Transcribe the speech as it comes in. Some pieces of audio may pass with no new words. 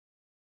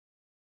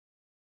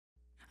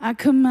I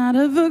come out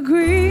of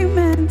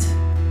agreement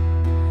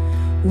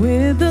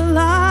with the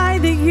lie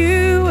that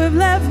you have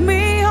left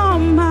me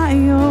on my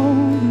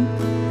own.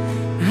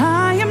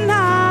 I am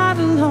not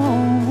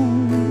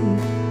alone.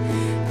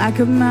 I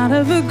come out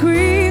of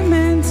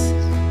agreement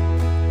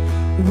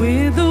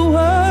with the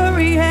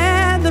worry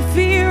and the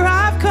fear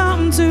I've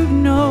come to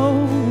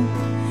know.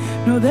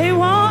 No, they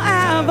won't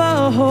have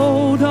a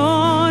hold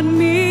on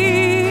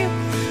me.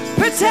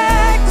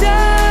 Protector,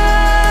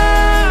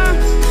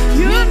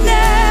 you've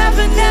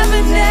never,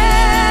 never,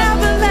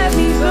 never let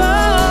me go.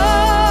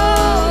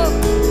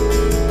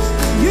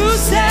 You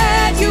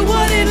said you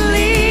wouldn't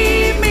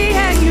leave me,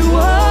 and you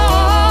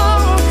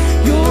won't.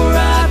 You're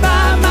right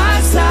by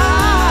my side.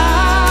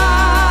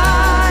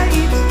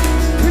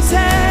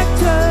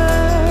 Protector,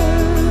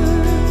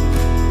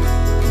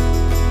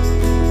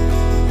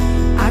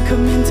 I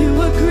come into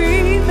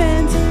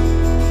agreement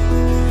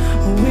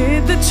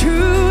with the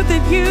truth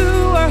that you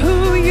are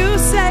who you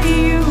say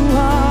you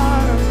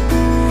are,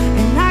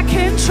 and I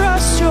can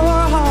trust your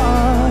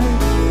heart.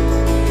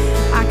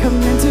 I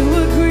come into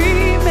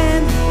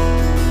agreement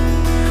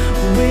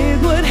with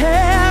what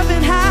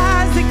heaven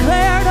has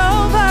declared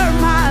over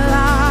my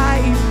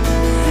life,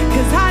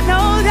 'cause I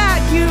know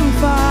that you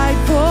fight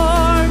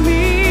for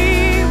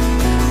me.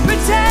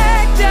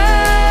 Protector,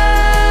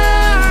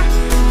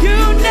 you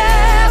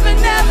never,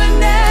 never,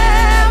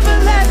 never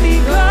let me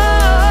go.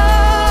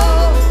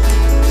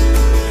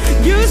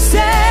 You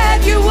said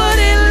you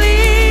wouldn't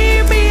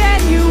leave me,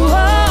 and you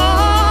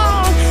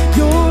won't.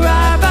 You're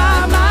right by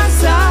my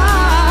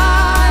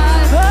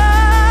side.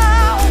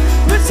 Oh,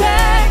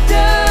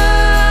 protector,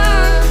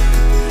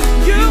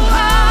 you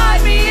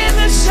hide me in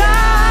the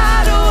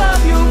shadow of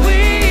your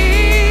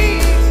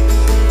wings.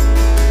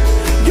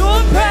 Your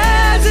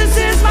presence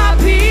is my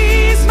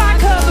peace, my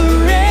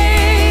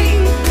covering,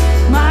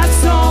 my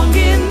song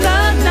in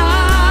the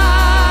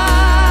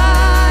night.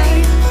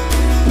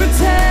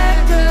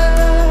 Protector.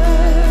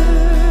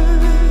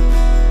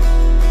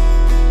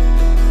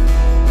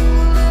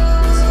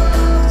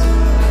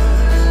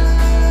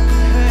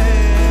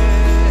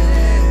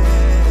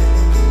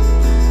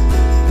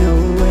 No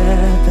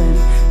weapon,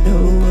 no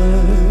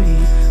worry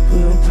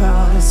will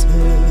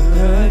prosper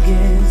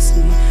against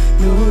me.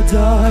 No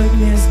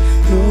darkness,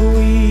 no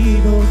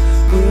evil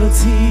will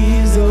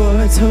tease or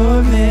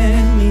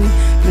torment me.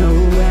 No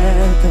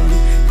weapon,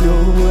 no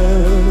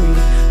worry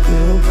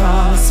will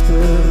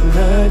prosper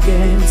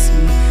against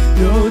me.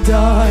 No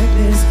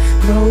darkness,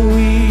 no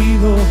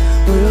evil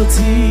will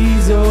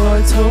tease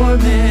or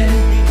torment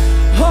me.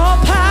 All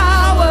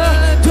power,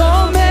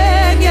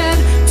 dominion,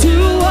 to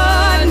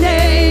one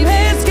name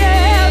is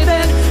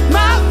given.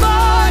 My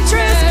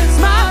fortress,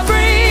 my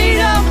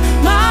freedom,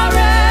 my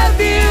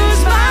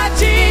refuge, my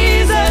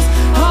Jesus.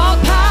 All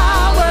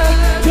power,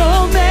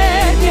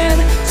 dominion,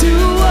 to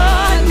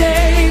one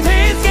name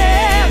is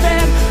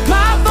given.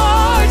 My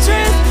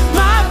fortress,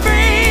 my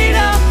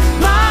freedom,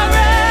 my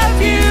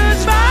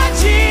refuge, my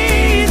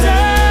Jesus.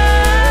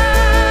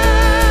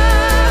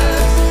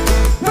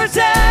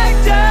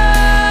 Protector,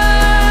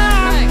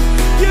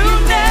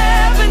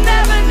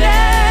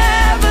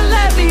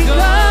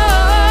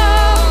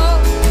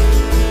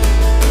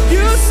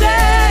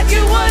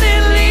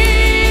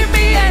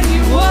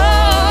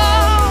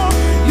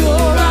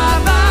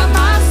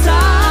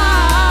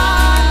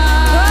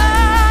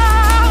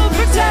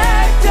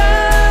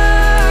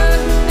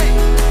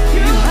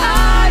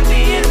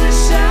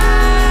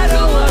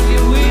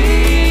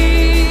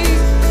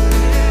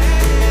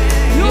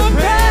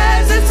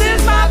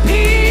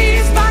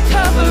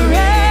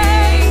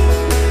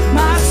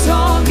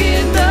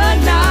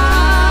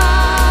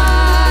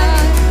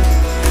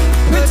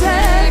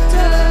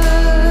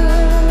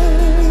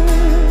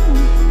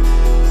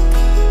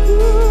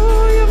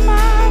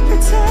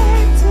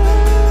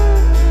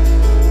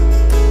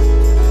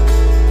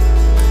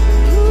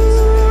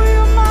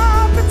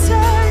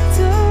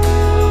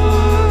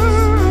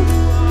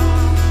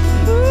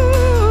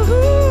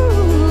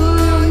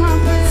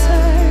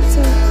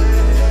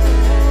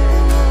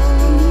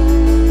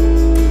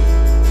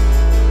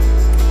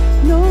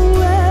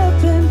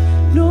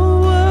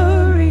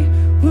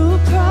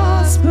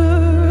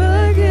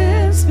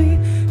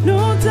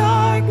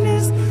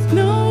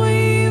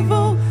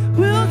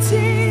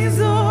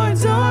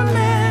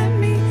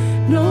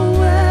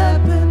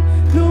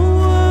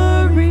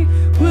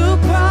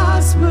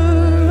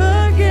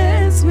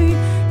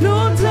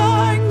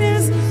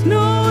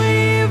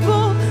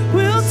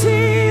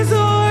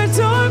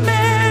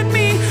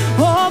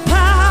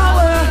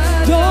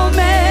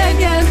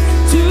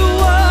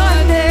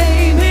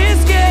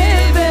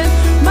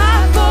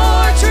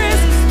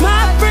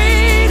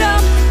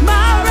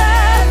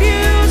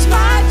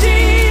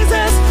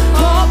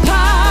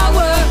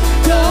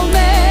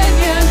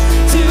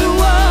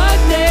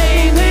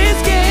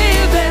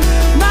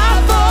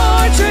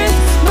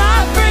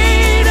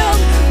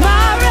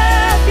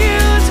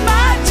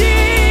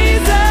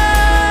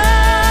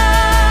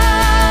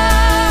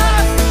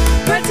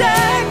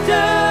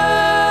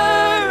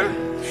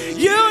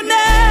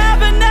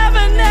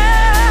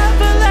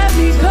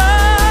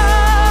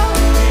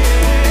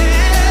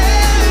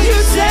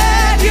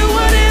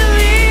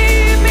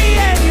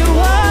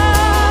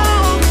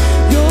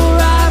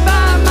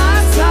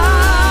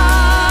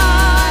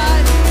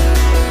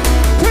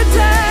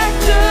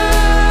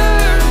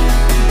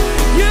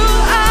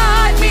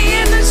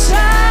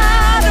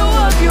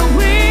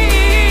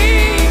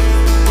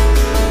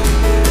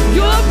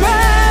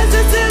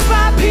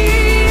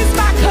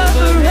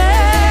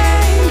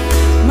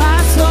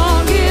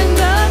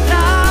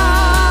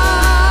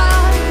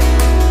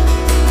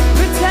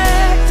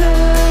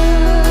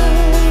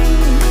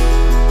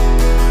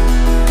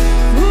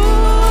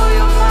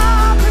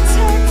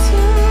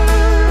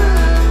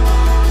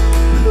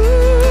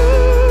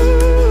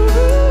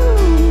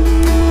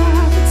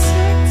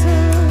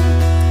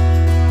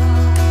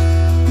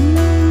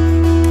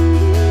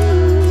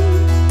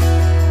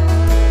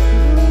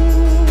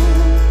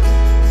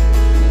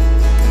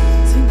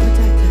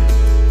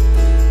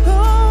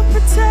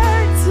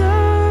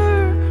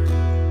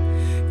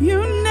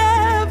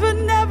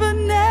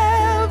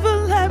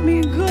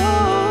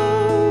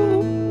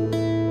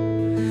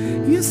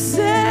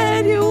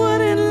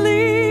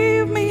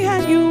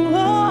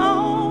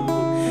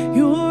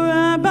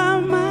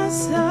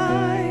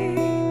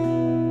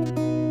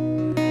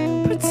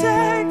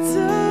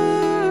 protector.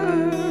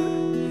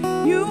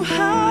 You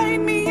hide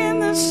me in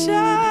the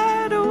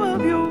shadow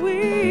of your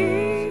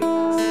wings.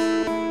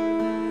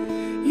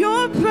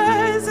 Your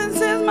presence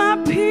is my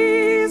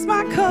peace,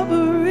 my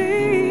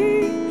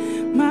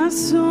covering, my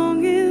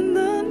song in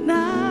the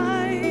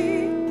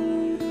night.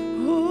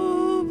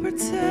 Oh,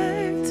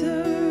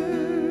 protector.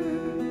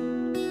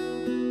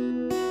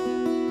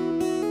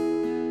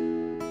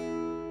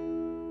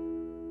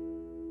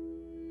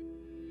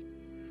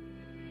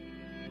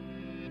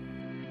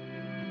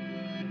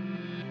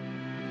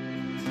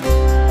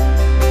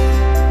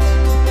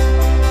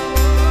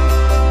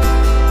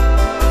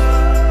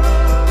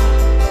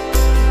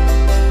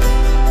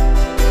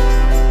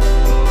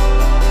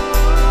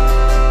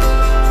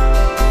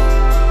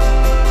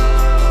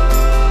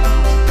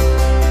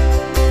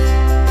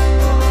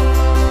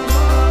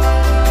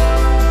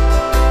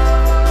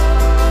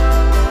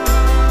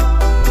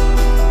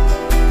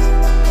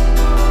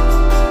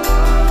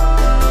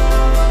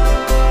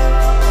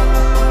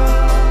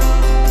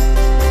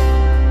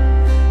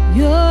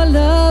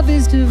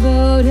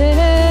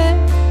 Devoted,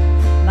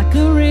 like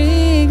a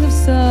ring of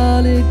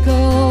solid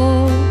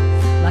gold,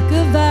 like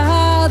a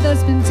vow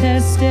that's been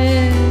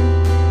tested,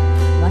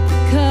 like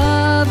a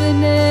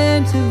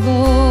covenant of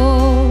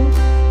old.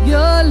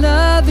 Your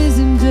love is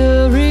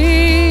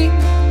enduring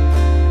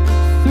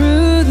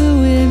through the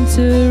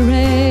winter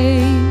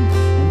rain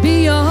and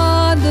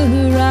beyond the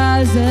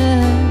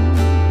horizon,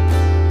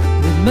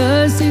 with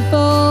mercy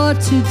for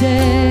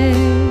today.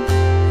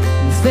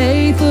 And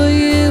faithful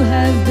you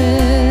have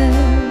been,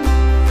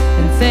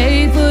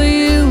 faithful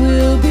you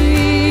will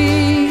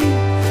be.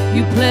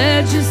 You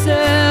pledge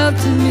yourself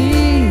to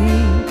me.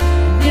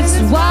 It's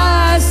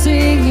why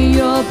singing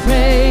your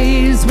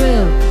praise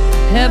will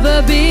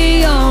ever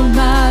be on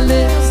my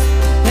lips,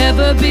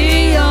 ever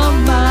be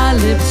on my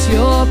lips.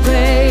 Your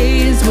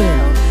praise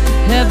will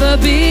ever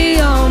be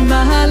on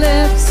my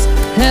lips,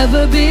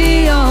 ever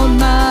be on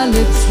my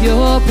lips.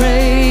 Your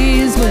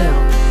praise will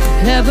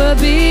ever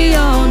be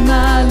on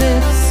my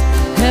lips,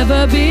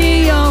 ever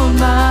be on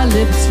my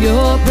lips.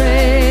 Your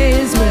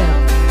praise will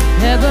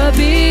ever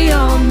be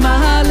on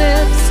my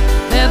lips,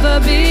 ever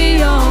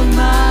be on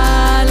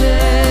my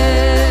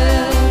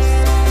lips.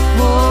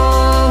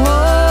 Oh,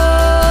 yeah.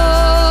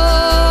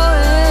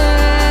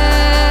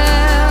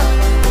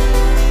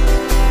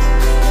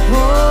 Oh,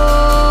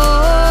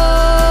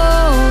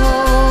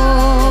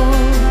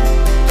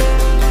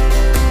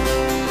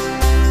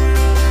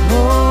 oh,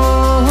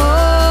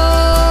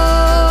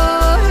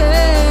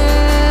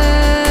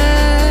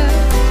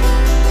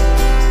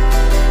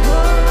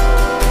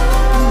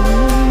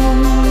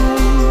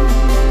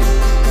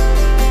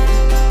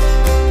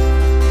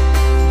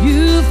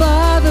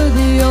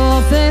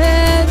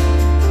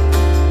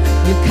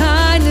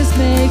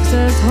 makes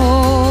us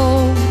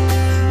whole.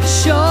 You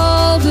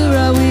shoulder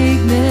our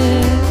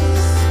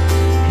weakness,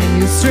 and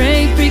your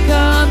strength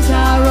becomes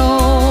our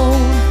own.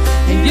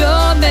 And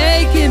you're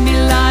making me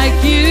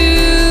like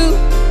you,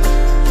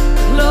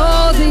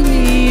 clothing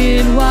me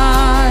in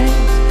white,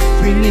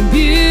 bringing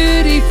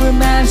beauty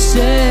from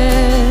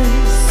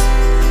ashes.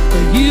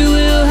 For you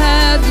will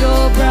have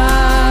your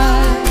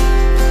bride,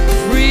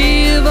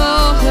 free of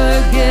all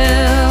her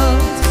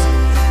guilt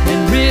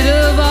and rid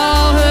of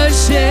all her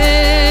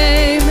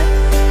shame,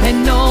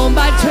 known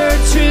by her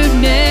true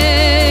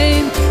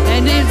name.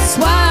 And it's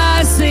why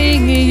I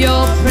sing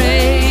your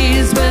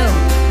praise will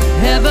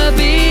ever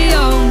be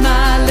on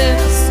my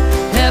lips,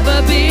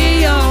 ever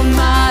be on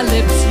my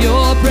lips.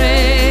 Your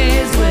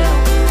praise will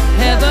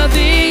ever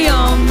be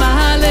on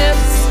my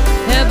lips,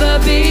 ever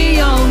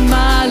be on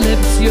my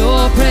lips.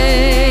 Your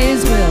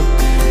praise will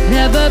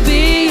ever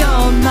be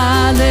on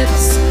my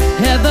lips,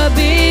 ever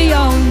be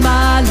on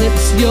my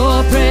lips.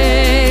 Your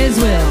praise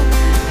will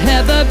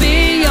ever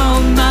be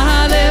on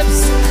my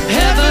lips,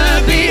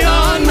 ever be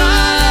on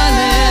my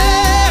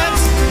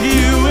lips.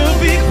 You will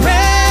be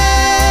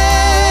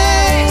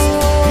praised,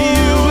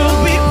 you will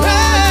be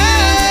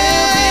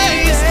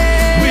praised.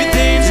 With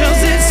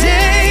angels and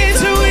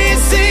saints we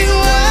sing,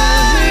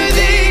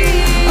 worthy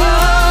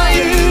are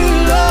you,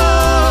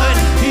 Lord.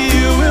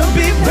 You will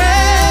be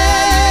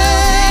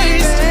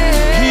praised,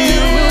 you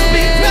will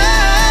be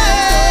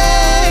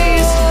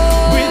praised.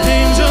 With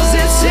angels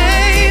and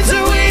saints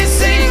we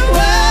sing,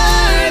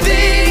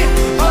 worthy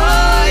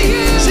are you,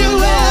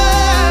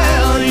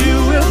 Lord. You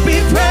will be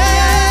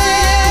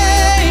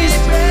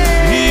praised,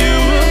 you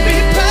will be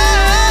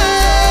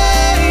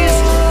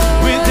praised.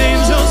 With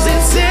angels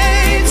and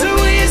saints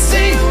we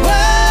sing,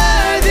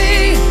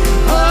 worthy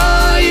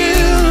are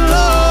you,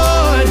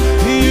 Lord.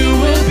 You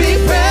will be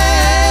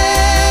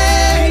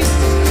praised,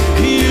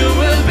 you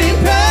will be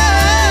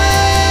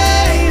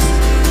praised.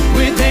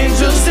 With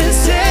angels and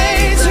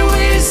saints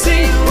we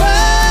sing,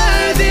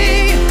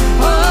 worthy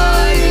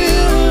are you,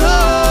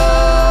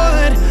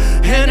 Lord.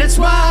 And it's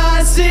why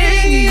I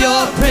sing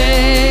your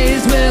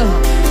praise will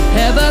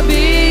ever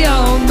be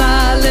on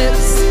my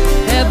lips,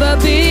 ever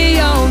be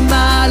on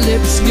my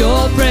lips.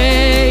 Your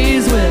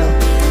praise will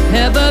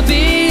ever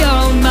be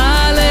on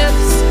my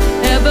lips,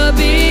 ever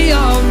be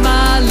on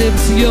my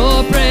lips.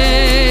 Your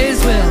praise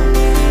will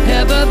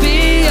ever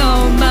be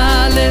on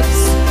my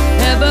lips,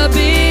 ever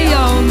be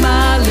on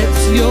my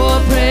lips. Your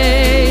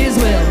praise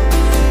will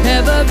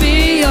ever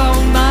be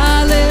on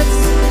my lips,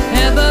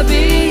 ever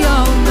be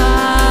on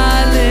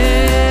my lips.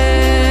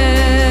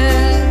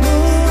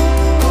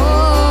 Oh,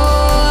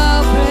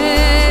 I'll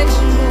praise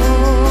you,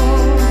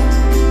 Lord.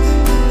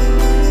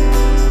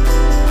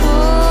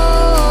 Oh,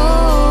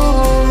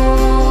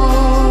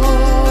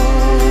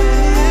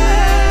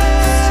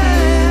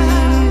 Jesus.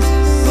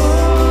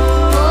 Oh,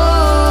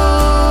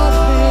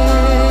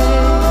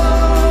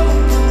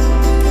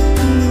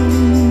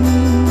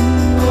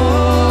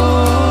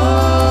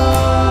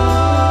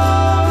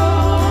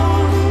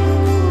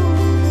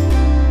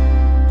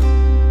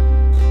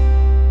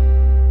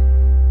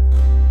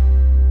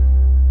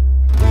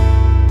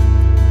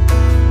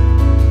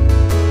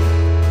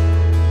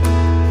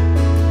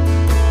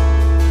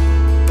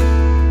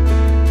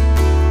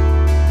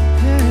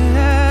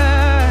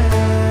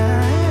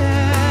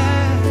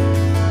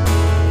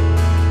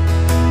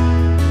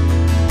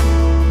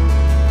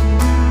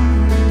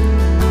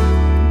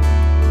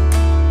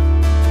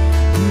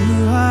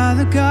 You are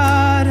the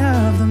God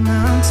of the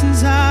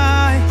mountains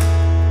high,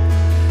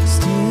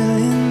 still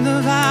in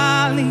the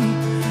valley.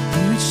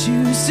 You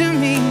choose to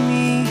meet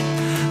me.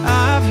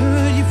 I've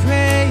heard your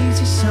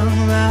praises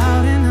sung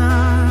loud and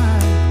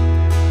high.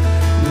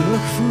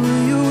 Look for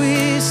your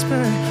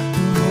whisper,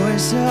 the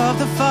voice of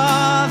the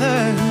Father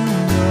who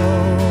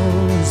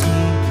knows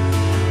me,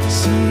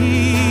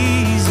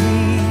 sees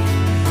me,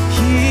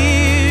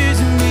 hears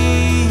me,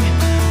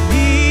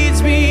 leads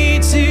me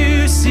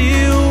to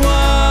still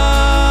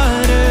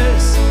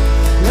waters,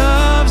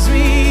 loves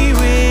me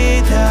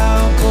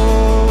without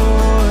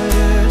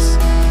borders,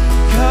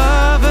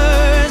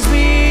 covers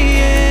me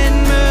in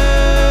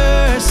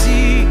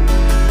mercy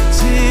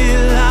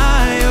till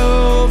I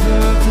overflow.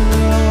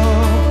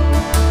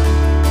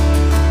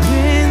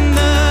 When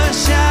the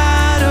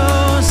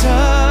shadows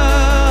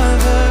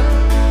hover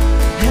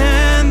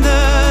and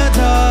the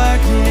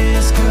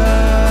darkness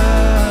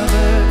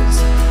covers,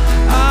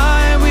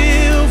 I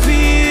will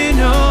fear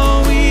no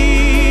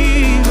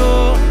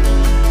evil,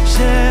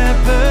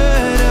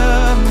 shepherd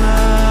of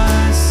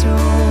my soul.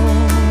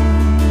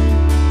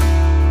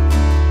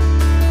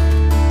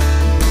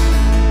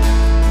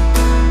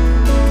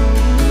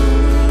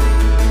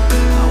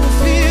 I will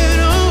fear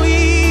no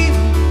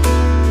evil,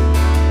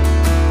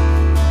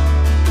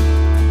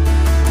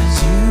 as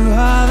you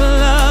are the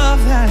love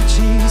that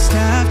chased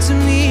after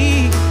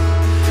me.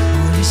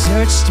 When you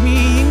searched me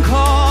and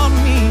called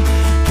me,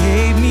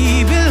 gave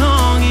me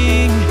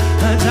belonging,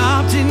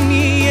 adopted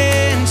me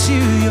into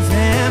your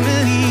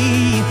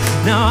family.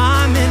 Now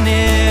I'm an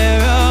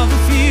heir of the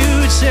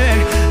future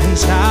and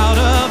child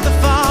of the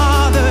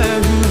Father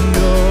who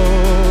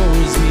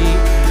knows me,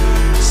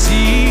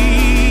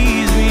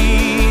 sees me,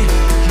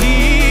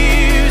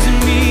 hears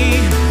me,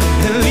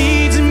 and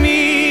leads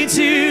me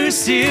to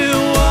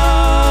still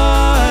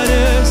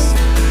waters,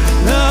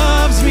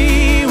 loves me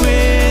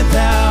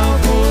without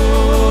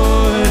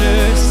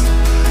borders,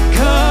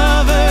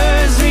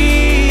 covers me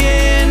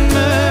in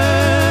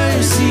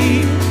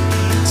mercy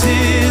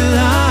till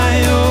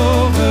I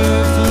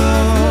overflow.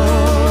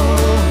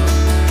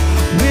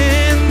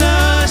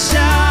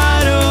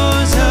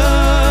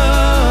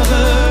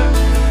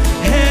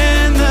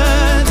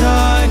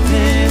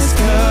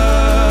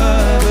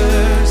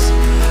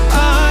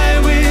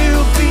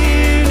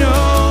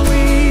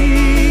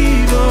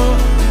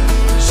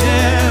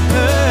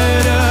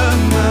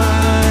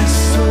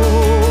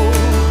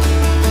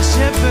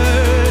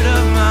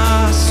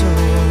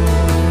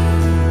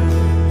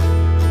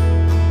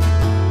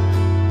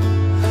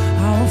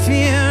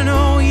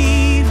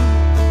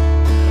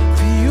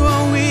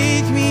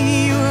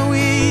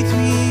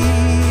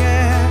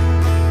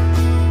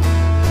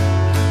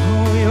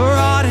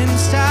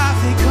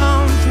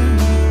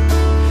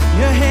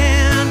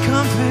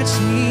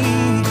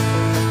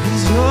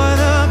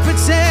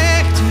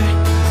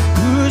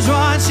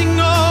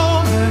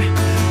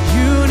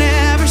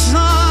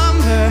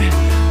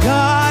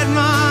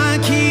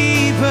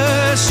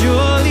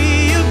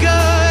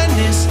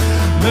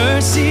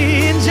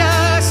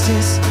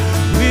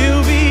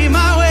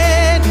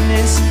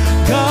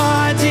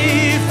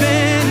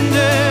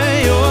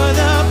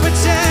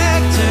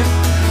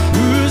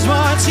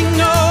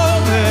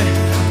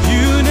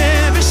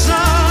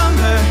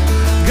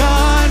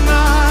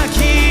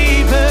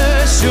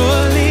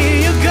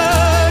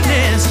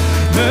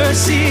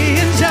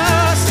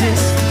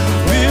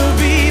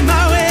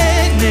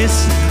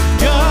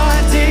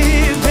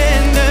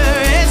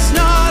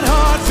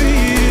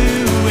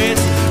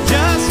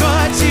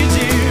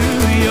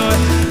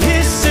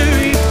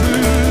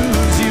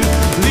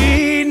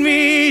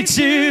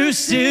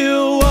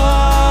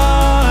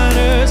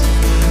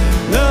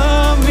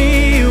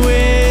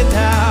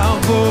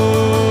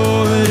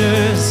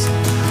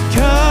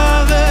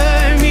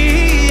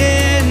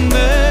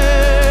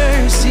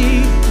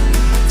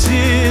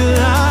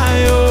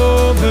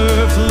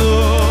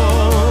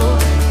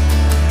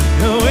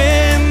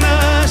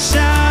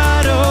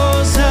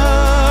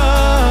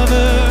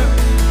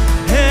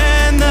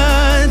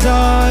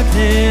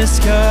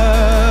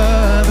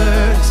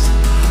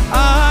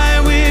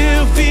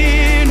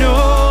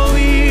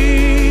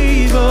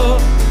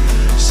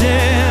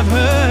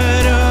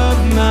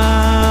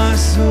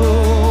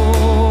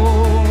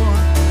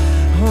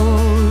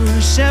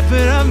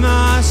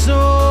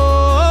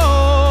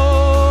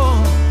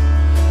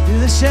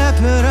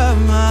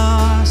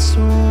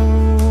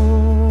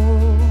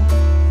 soul.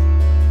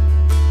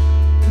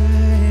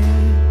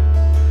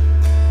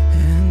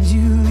 And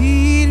you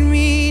lead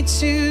me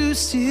to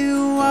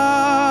still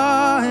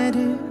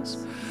waters.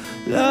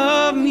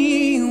 Love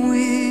me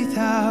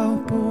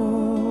without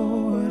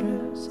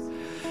borders.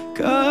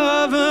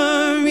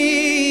 Cover me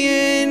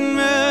in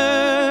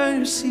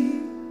mercy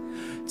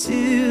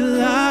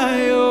till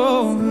I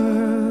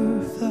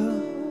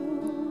overflow.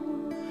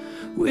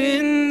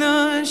 When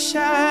the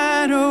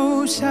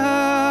shadows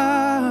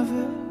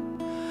hover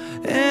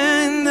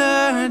and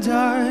the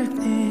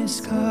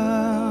darkness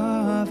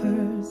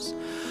covers,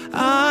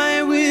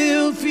 I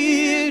will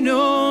fear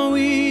no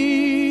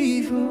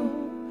evil.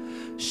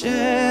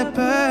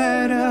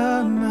 Shepherd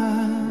of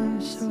my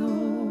soul.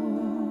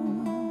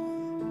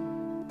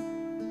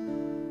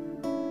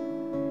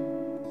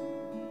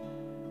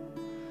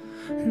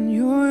 And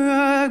you're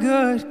a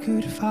good,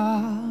 good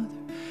Father.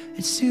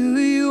 It's who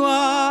you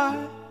are.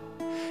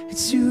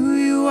 It's who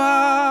you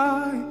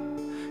are.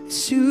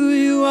 It's who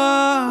you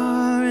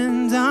are.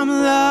 And I'm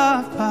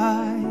loved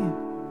by you.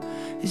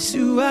 It's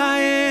who I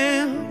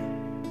am.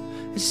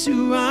 It's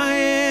who I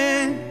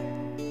am.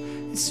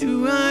 It's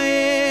who I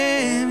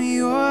am.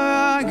 You're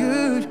a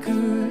good,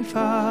 good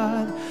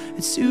Father.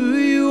 It's who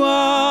you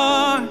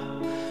are.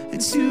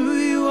 It's who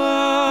you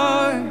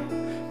are.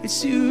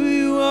 It's who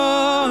you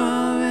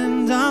are.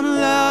 And I'm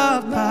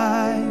loved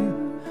by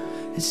you.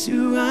 It's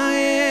who I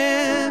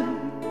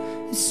am.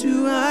 It's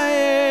who I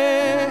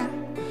am.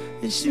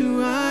 It's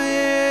who I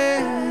am.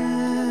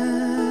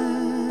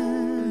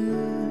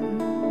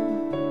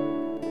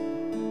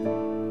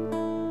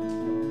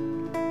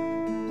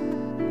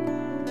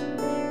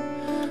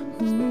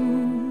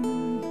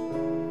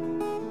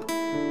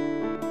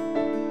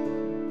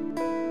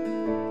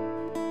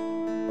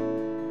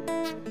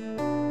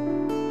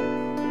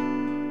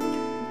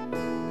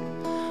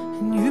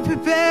 And you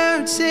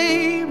prepare a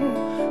table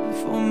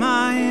before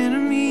my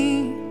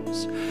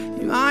enemies.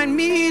 You invite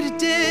me to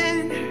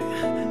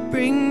dinner,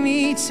 bring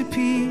me to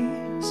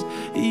peace.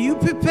 You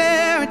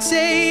prepare a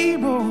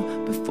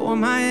table before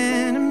my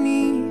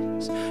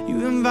enemies.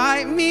 You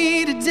invite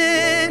me to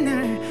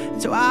dinner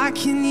so I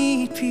can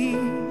eat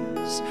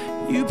peace.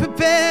 You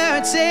prepare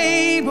a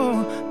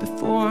table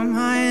before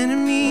my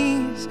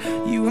enemies.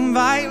 You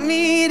invite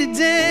me to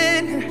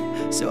dinner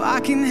so I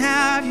can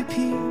have your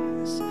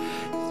peace.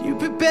 You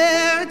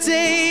prepare a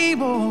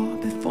table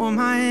before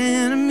my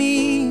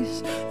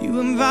enemies. You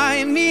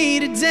invite me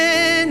to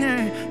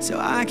dinner so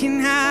I can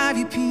have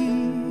your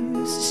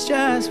peace. It's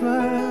just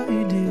what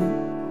you do.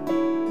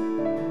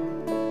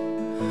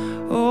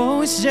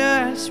 Oh, it's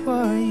just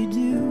what you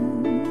do.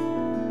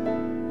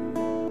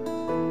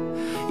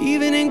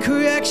 Even in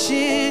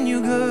correction,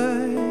 you're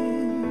good.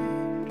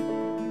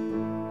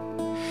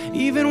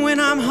 Even when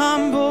I'm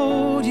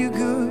humbled, you're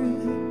good.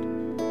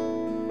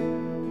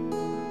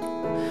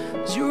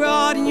 Your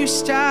rod and your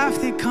staff,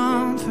 they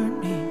comfort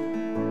me.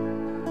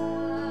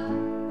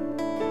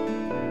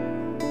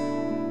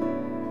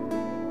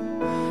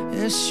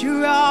 Yes, your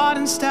rod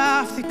and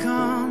staff, they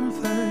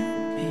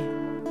comfort me.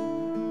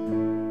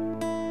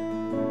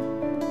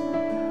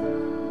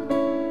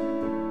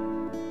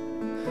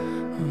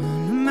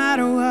 No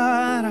matter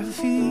what I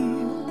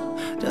feel,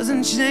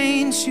 doesn't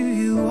change who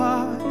you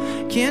are.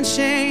 Can't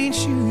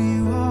change who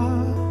you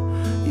are.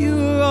 You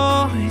are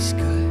always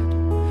good.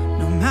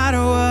 No matter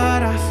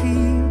what I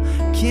feel,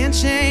 can't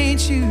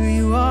change who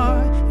you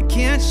are. I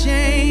can't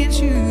change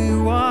who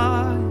you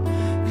are.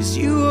 'Cause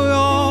you are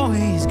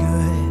always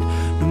good.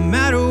 No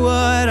matter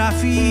what I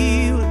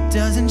feel, it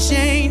doesn't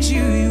change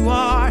who you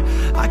are.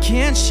 I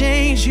can't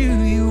change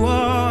who you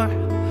are.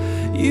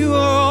 You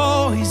are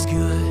always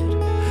good.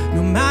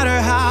 No matter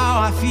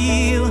how I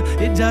feel,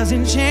 it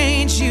doesn't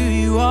change who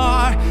you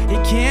are.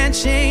 It can't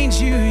change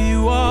who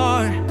you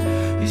are.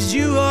 'Cause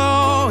you are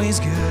always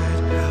good.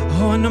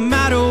 Oh, no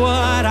matter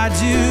what I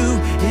do,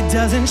 it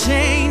doesn't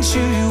change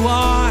who you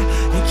are.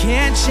 It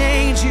can't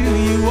change who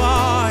you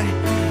are.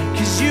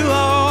 'Cause you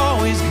are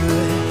always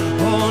good.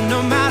 Oh,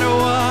 no matter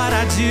what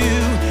I do,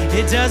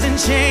 it doesn't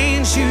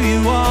change who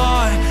you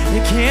are.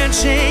 It can't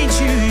change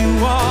who you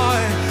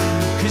are.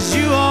 'Cause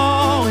you are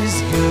always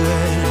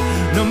good.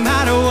 No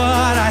matter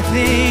what I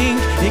think,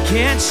 it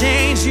can't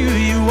change who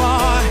you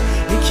are.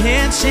 It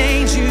can't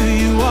change who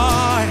you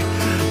are.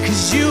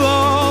 'Cause you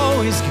are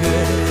always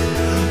good.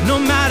 No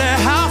matter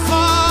how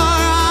far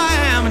I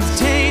am, it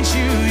change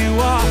who you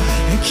are.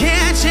 It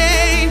can't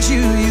change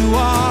who you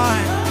are.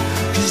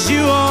 'Cause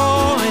you are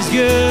always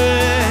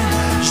good.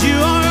 You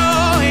are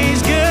always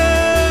good.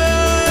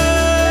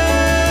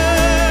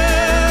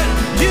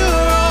 You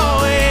are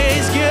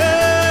always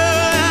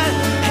good.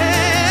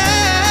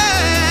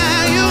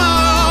 Hey, you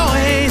are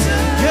always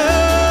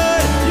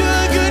good.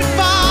 You're a good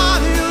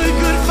father. You're a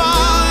good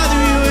father.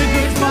 You're a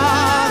good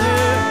father.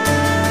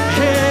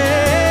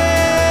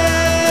 Hey,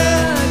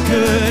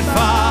 good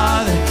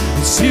father.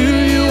 It's who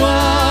you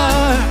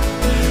are.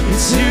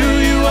 It's who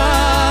you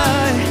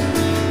are.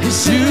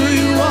 It's who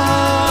you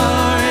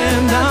are.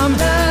 And I'm,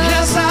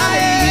 yes I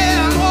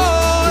am.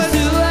 Oh, it's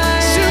who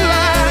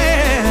I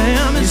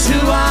am. It's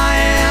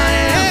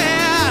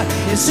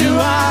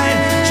I am.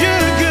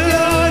 You're a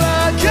good,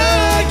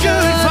 good,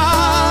 good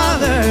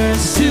Father.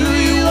 It's who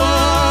you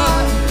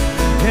are.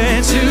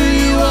 It's who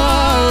you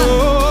are.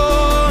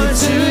 Oh,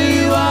 it's who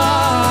you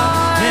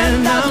are.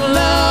 And I'm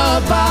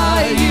loved by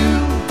you.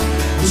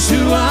 It's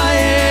who I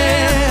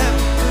am.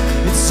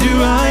 It's who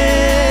I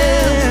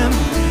am.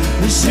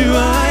 It's who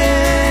I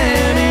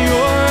am.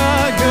 You're a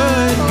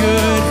good,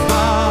 good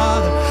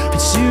Father.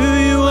 It's who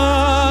you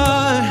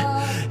are.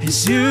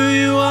 It's who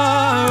you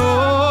are.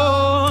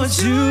 Oh, it's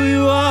who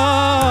you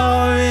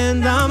are.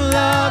 And I'm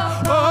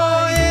loved.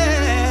 Oh,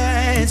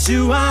 yeah. It's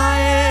who I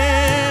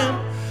am.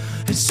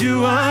 It's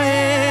who I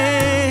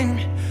am.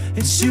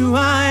 It's who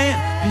I am.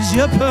 'Cause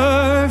you're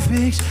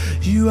perfect.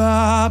 You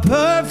are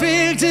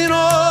perfect in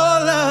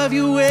all of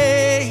your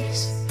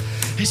ways.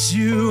 Yes,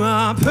 you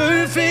are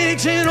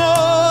perfect in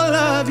all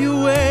of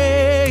your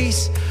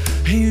ways.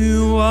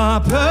 You are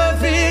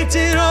perfect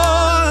in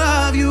all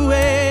of your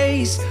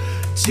ways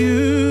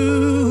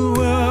to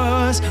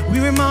us. We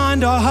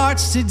remind our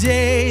hearts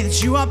today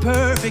that you are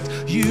perfect.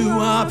 You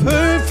are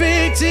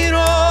perfect in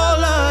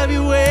all of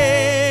your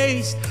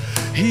ways.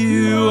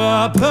 You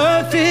are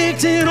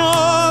perfect in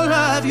all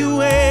of your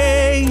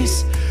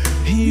ways.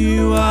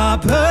 You are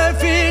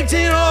perfect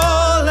in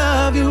all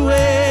of your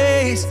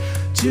ways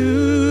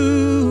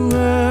to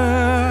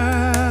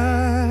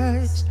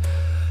us.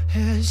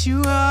 As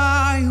you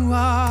are, you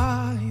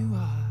are, you are.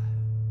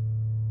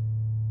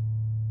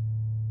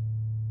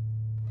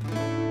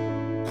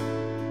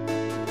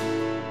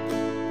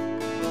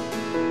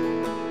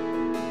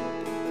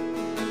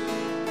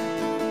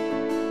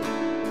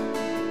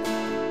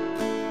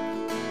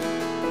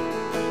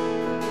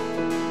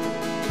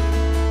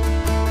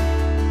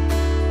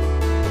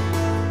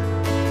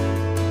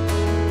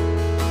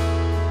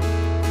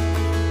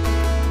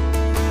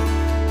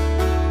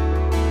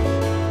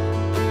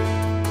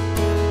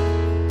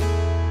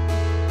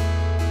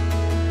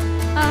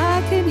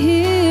 I can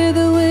hear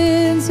the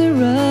winds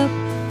erupt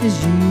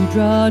as you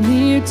draw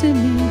near to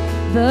me.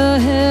 The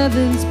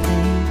heavens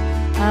paint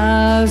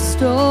our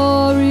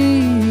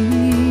story.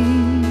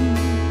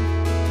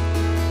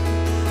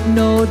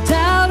 No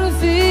doubt or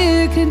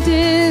fear can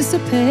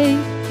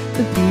dissipate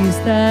the peace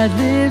that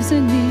lives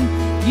in me.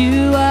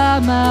 You are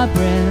my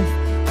breath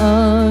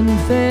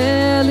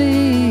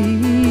unfailing.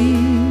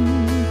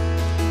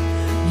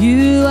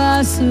 You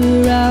are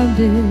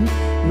surrounded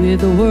with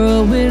the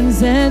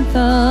whirlwinds and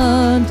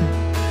thunder.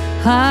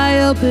 I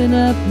open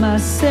up my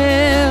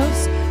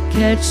sails,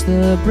 catch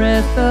the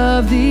breath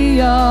of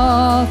the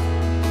author.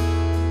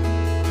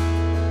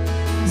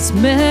 This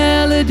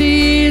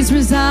melodies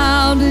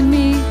resound in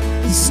me,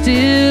 and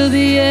still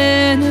the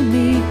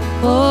enemy.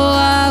 Oh,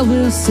 I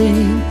will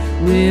sing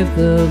with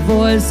the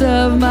voice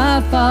of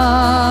my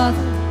Father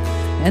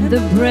and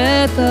the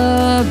breath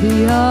of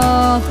the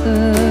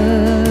author.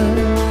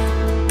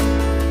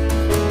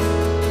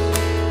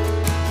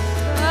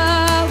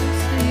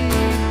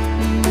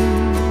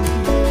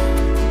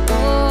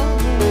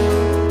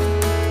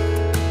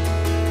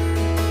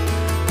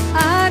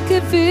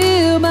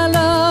 Feel my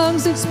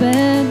lungs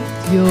expand,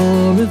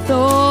 your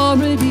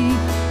authority,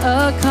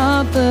 a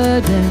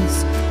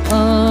confidence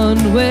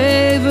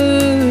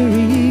unwavering.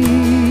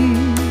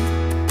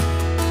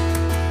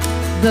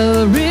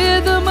 The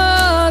rhythm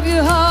of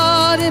your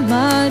heart and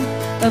mind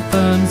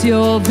affirms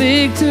your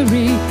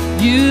victory.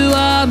 You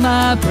are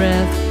my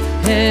breath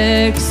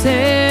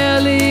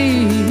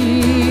exhaling.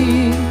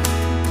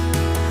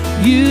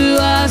 You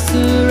are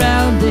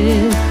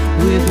surrounded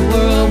with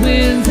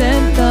whirlwinds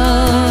and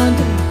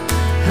thunder.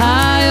 I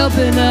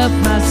open up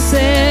my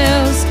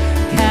sails,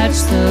 catch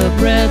the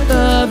breath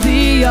of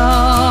the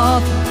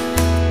author.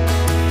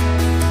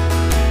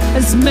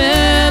 As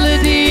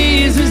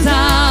melodies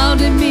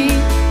resound in me,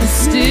 and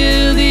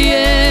still the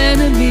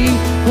enemy.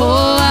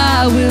 Oh, I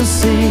will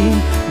sing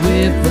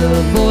with the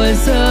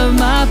voice of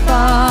my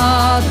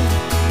Father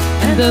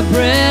and the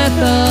breath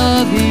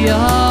of the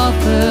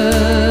author.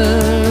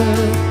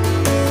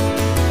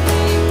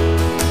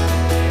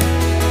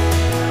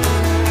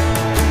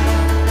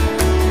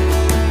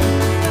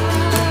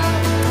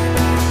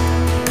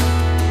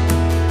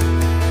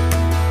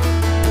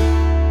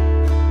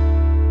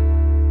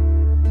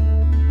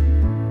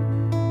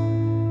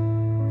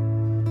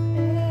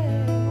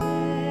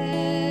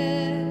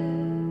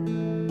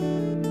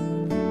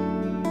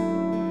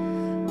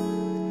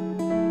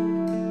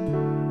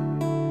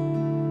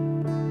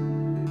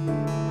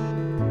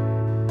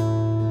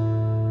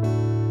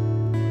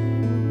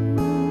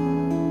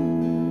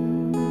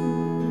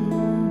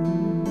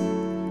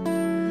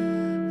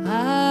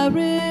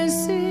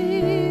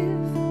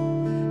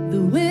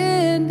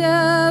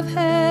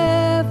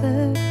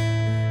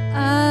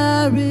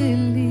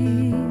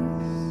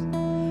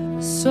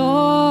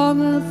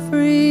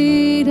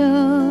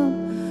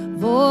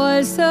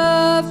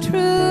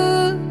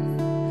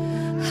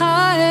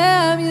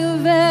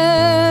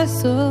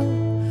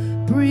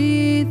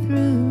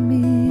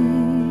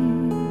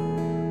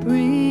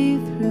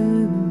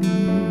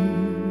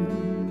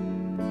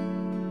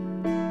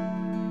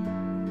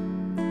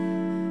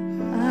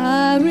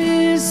 I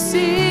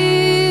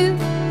receive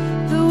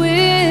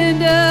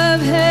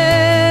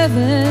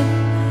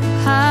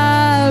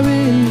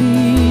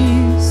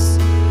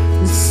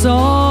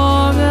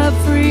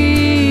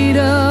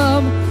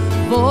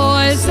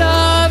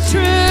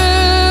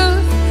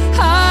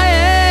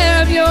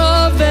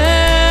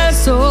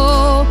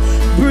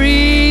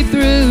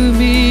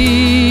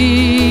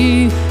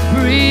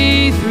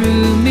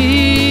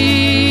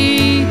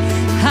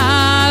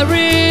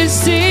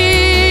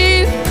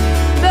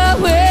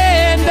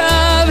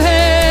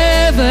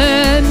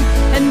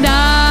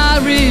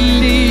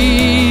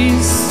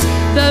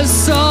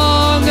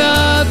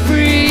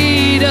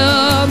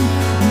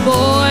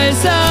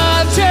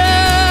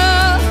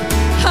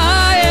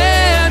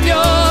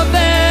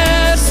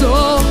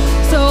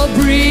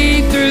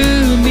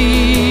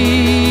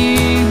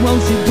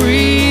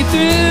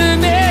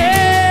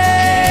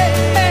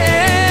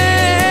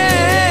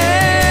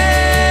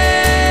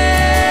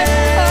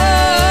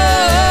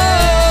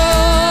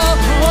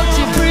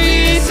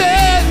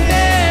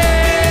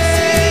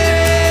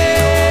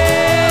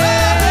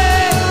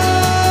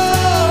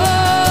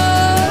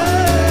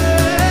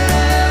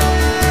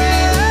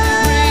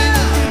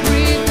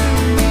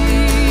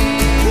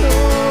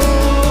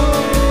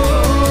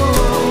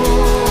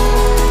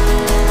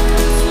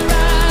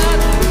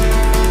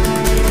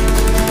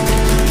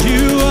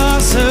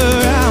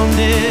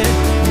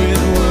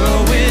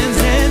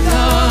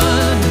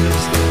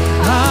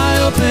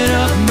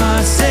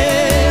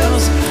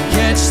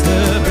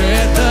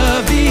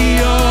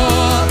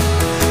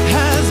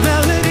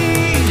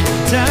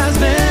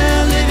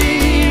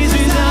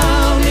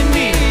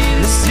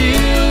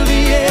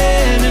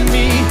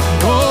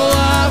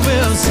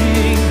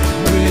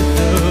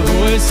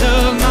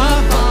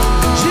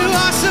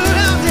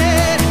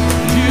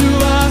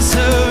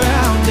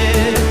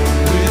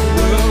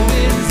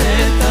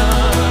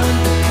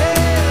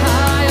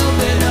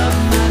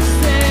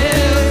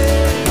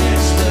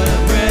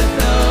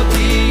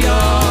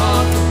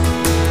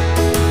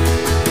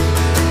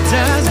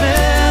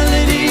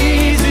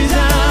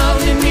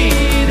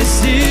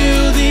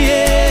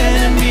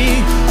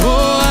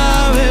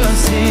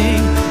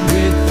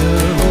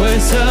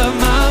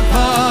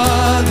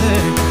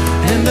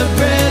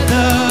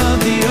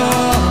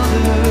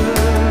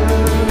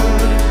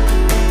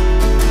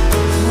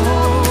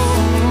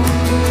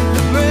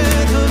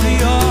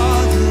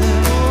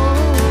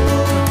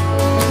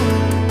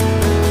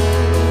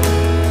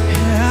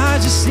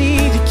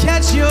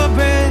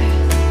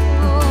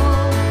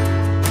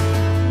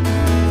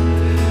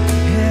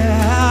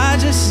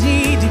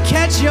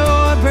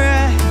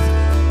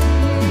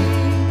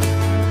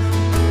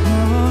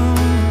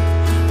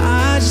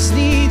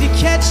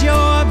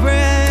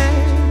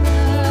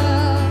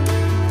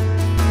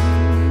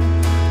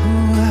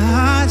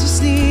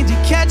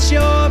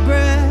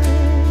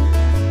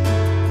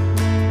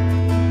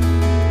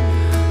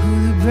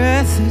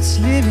that's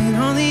living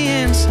on the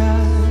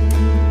inside.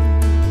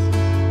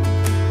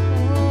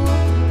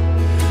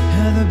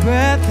 The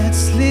breath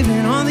that's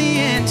living on the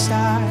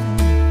inside.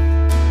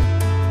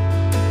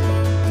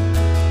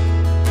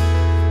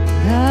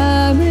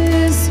 I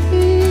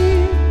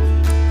receive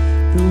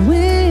the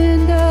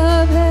wind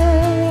of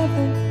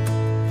heaven,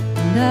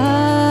 and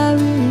I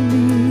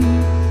release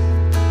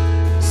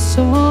a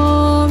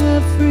song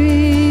of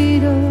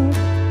freedom,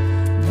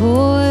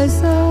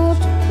 voice of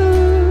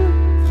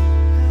truth.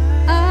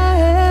 I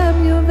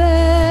am your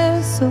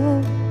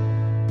vessel,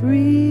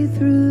 breathe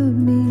through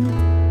me.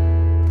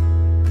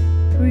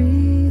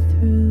 Breathe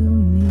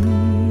through me.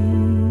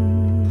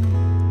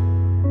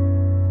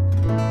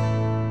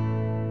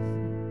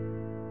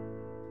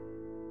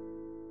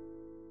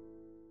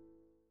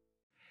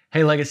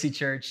 Hey, Legacy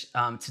Church.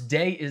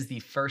 Today is the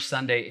first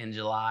Sunday in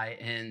July.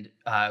 And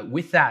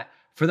with that,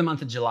 for the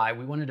month of July,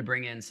 we wanted to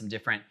bring in some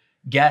different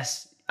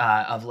guests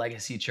of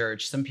Legacy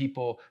Church, some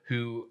people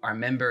who are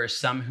members,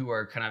 some who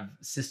are kind of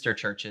sister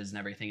churches and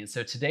everything. And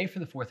so today for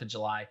the 4th of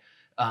July,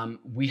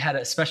 we had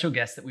a special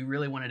guest that we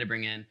really wanted to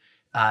bring in.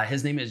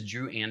 His name is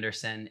Drew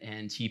Anderson,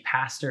 and he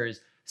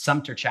pastors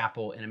Sumter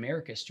Chapel in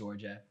Americus,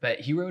 Georgia. But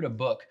he wrote a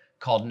book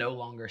called No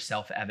Longer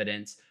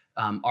Self-Evident,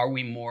 Are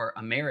We More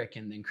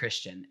American Than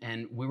Christian?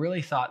 And we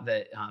really thought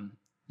that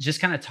just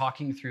kind of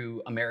talking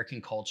through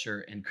American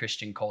culture and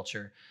Christian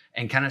culture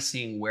and kind of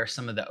seeing where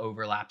some of the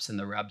overlaps and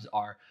the rubs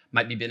are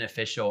might be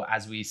beneficial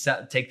as we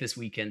take this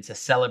weekend to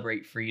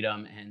celebrate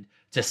freedom and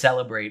to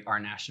celebrate our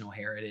national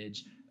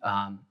heritage.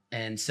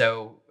 And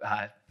so,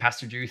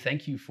 Pastor Drew,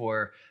 thank you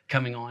for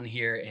coming on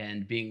here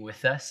and being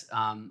with us.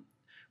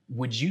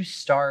 Would you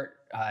start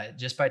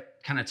just by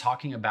kind of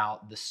talking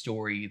about the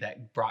story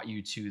that brought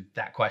you to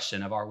that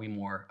question of, are we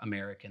more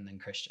American than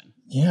Christian?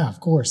 Yeah, of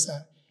course.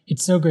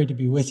 It's so great to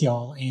be with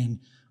y'all. And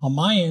on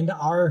my end,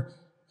 our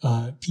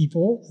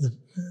people,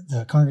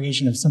 the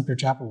congregation of Sumter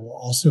Chapel, will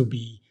also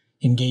be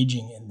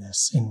engaging in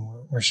this, and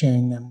we're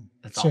sharing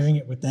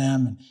it with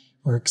them, and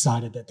we're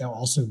excited that they'll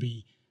also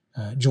be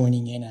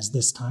joining in as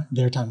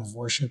their time of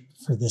worship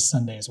for this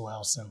Sunday as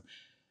well. So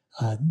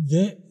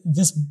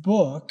this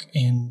book,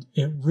 and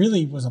it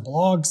really was a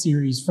blog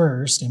series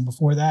first, and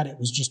before that it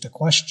was just a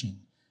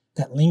question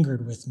that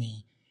lingered with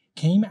me,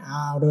 came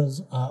out of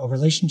a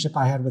relationship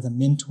I had with a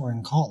mentor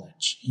in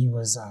college. He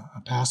was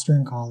a pastor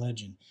in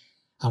college, and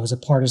I was a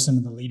part of some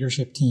of the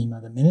leadership team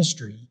of the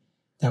ministry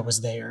that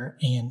was there,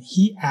 and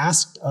he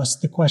asked us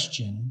the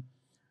question,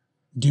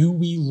 do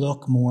we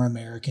look more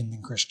American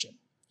than Christian?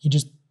 He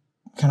just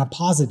kind of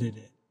posited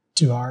it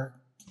to our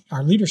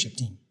leadership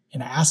team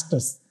and asked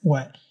us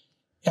what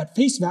at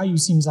face value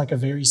seems like a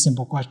very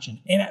simple question.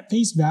 And at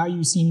face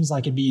value seems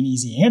like it'd be an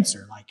easy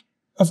answer. Like,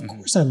 of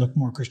course I look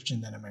more Christian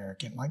than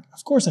American. Like,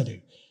 of course I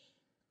do.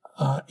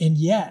 And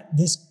yet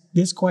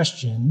this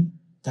question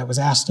that was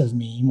asked of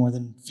me more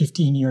than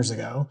 15 years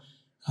ago,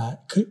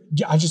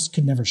 I just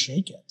could never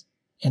shake it.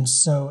 And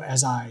so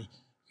as I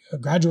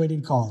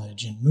graduated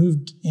college and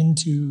moved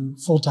into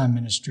full-time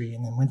ministry,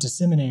 and then went to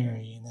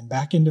seminary, and then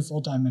back into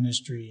full-time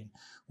ministry, and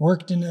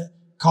worked in a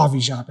coffee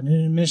shop and in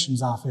an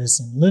admissions office,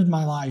 and lived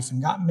my life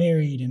and got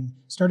married and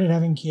started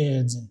having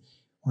kids. And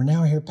we're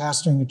now here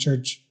pastoring a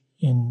church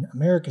in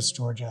Americus,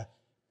 Georgia.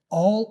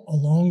 All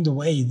along the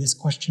way, this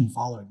question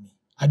followed me.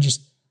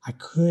 I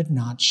could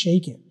not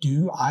shake it.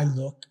 Do I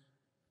look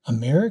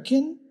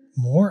American,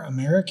 more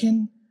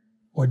American,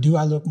 or do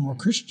I look more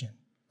Christian?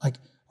 Like,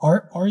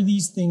 are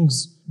these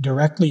things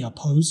directly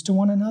opposed to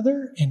one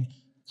another? And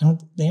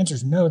the answer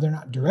is no, they're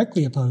not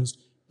directly opposed,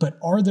 but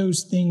are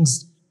those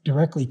things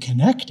directly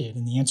connected?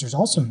 And the answer is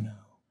also no.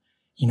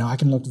 You know, I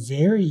can look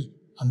very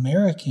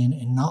American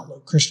and not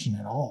look Christian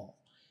at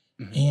all.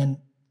 Mm-hmm.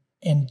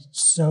 And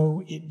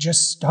so it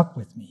just stuck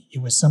with me.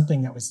 It was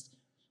something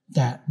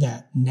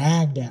that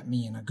nagged at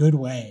me in a good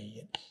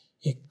way.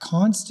 It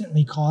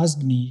constantly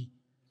caused me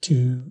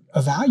to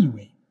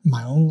evaluate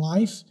my own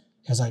life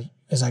as I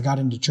got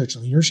into church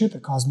leadership.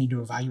 It caused me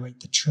to evaluate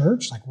the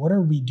church. Like, what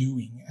are we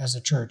doing as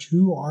a church?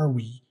 Who are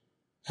we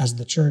as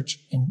the church?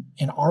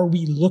 And are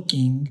we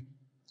looking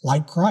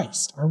like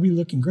Christ? Are we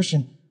looking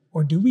Christian?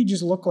 Or do we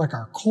just look like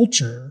our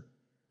culture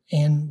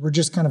and we're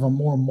just kind of a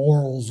more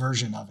moral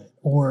version of it?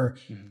 Or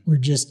we're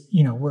just,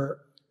 we're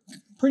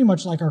pretty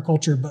much like our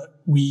culture,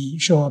 but we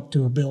show up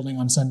to a building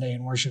on Sunday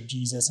and worship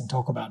Jesus and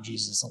talk about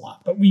Jesus a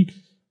lot. But we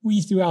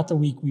throughout the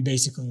week, we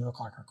basically look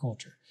like our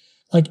culture.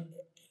 Like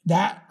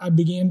that, I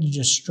began to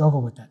just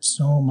struggle with that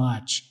so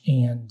much.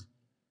 And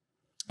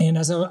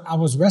as I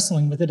was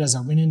wrestling with it, as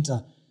I went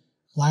into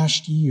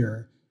last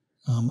year,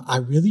 I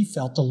really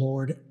felt the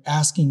Lord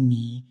asking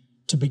me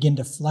to begin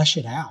to flesh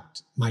it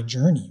out, my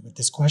journey with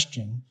this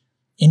question,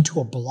 into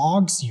a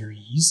blog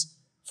series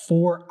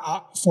for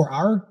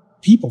our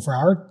people, for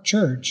our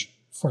church,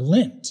 for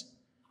Lent.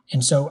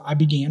 And so I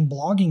began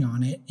blogging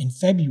on it in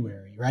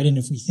February, right? And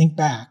if we think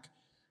back,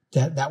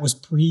 that was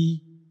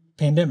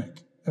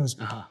pre-pandemic. It was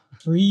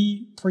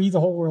pre the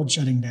whole world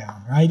shutting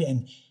down, right?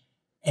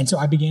 And so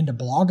I began to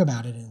blog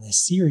about it in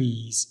this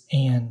series,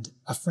 and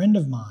a friend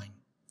of mine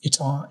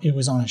it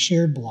was on a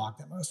shared blog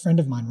that a friend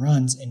of mine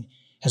runs. And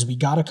as we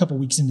got a couple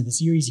weeks into the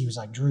series, he was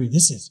like, Drew,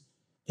 this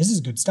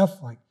is good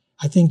stuff. Like,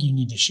 I think you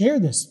need to share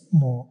this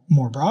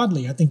more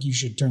broadly. I think you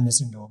should turn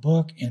this into a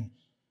book. And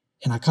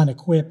I kind of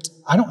quipped,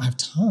 I don't have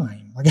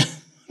time. Like, I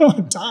don't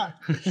have time.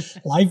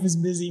 Life is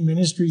busy.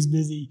 Ministry's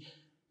busy.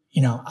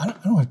 I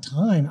don't have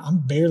time.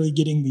 I'm barely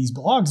getting these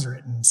blogs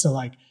written. So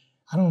like,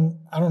 I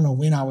don't know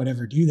when I would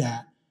ever do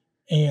that.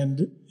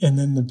 And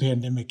then the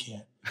pandemic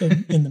hit.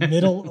 In the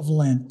middle of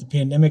Lent, the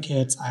pandemic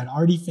hits. I had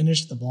already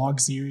finished the blog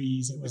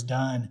series. It was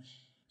done.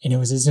 And it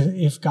was as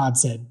if God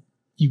said,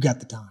 you got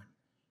the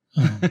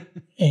time.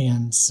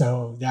 And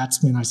so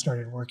that's when I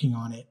started working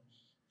on it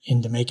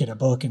and to make it a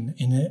book. And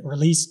it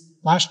released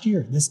last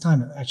year. This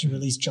time it actually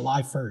released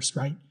July 1st,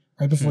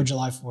 right before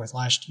July 4th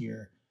last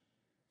year,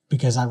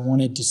 because I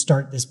wanted to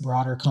start this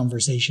broader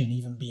conversation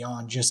even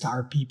beyond just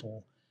our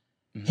people.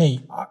 Mm-hmm. Hey,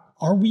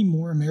 are we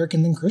more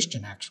American than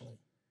Christian, actually?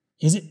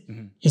 Is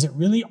it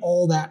really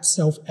all that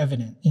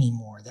self-evident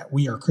anymore that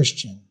we are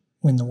Christian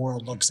when the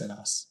world looks at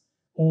us?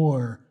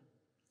 Or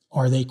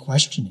are they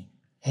questioning,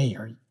 hey,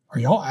 are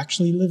y'all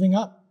actually living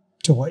up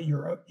to what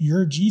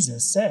your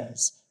Jesus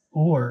says?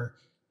 Or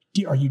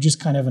are you just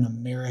kind of an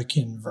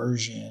American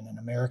version, an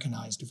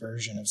Americanized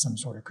version of some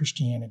sort of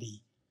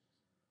Christianity?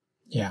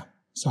 Yeah.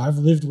 So I've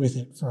lived with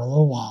it for a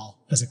little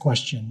while as a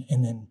question.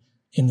 And then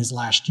in this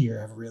last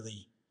year, I've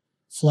really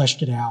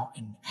fleshed it out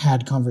and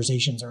had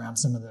conversations around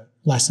some of the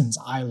lessons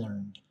I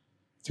learned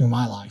through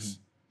my life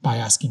by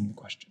asking the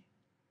question.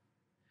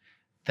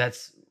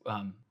 That's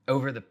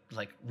over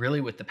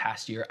really with the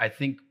past year, I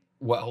think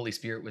what Holy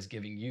Spirit was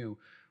giving you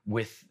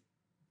with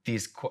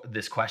this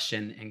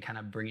question and kind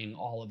of bringing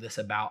all of this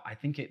about, I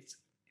think it's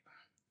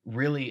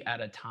really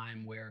at a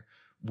time where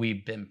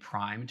we've been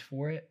primed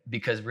for it,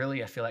 because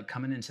really I feel like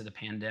coming into the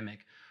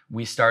pandemic,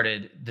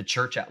 the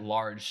church at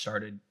large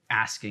started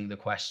asking the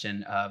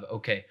question of,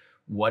 okay,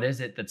 what is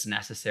it that's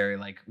necessary?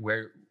 Like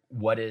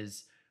what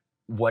is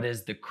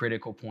the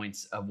critical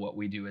points of what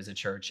we do as a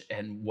church,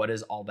 and what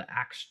is all the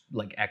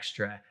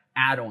extra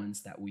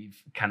add-ons that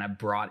we've kind of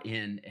brought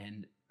in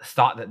and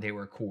thought that they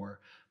were core.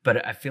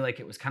 But I feel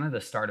like it was kind of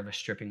the start of a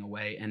stripping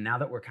away. And now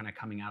that we're kind of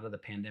coming out of the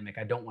pandemic,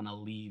 I don't want to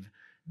leave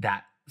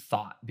that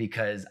thought,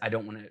 because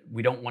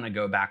we don't want to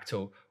go back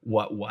to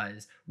what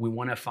was. We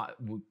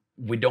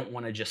don't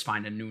want to just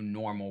find a new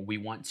normal. We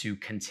want to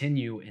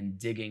continue in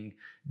digging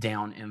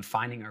down and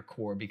finding our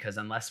core, because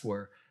unless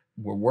we're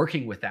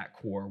working with that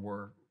core,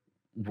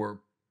 we're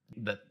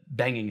the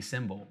banging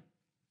cymbal.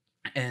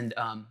 And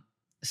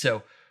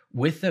so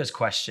with those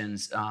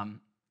questions,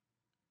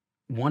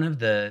 one of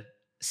the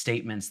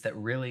statements that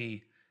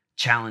really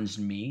challenged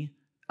me,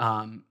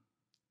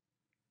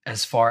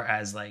 as far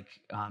as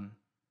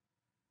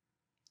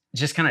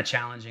just kind of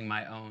challenging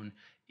my own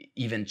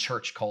even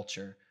church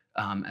culture,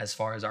 as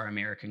far as our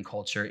American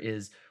culture,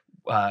 is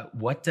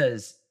what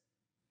does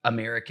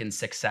American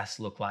success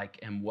look like,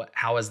 and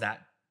how has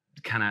that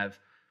kind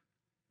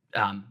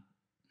of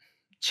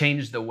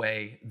changed the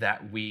way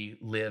that we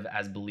live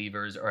as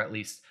believers, or at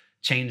least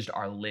changed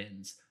our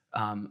lens?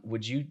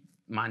 Would you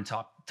mind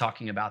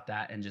talking about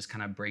that and just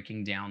kind of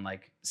breaking down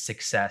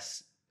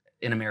success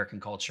in American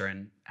culture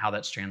and how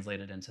that's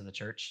translated into the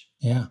church?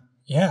 Yeah.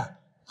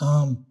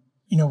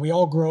 We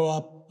all grow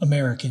up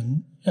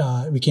American.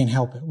 We can't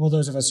help it. Well,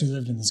 those of us who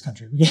lived in this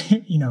country,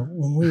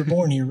 when we were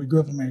born here, we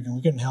grew up American.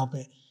 We couldn't help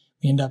it.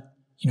 We end up,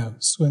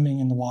 swimming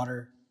in the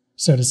water,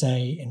 so to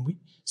say. And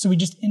we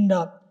just end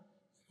up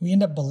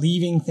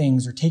believing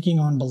things, or taking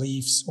on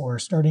beliefs, or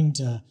starting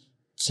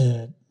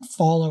to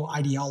follow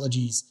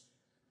ideologies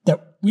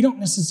that we don't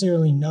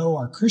necessarily know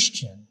are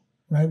Christian,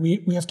 right?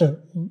 We have to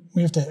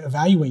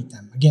evaluate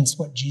them against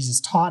what Jesus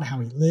taught,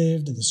 how he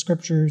lived, the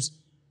scriptures.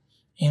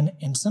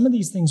 And some of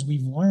these things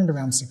we've learned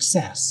around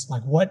success,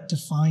 like what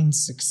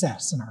defines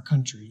success in our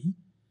country,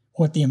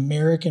 what the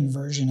American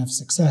version of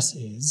success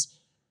is,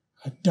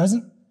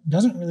 doesn't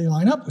really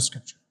line up with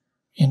scripture.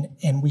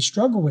 And we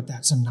struggle with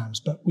that sometimes,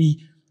 but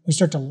we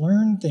start to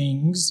learn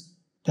things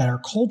that our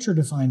culture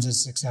defines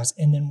as success,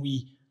 and then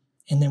we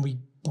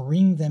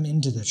bring them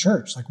into the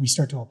church. Like we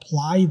start to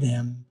apply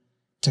them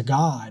to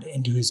God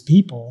and to his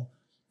people,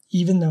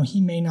 even though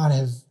he may not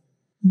have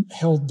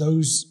held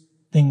those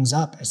things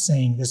up as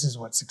saying this is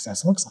what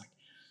success looks like.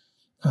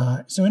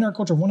 So in our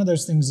culture, one of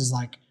those things is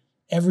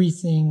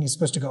everything is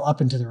supposed to go up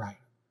and to the right?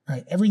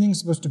 Everything's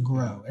supposed to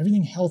grow.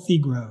 Everything healthy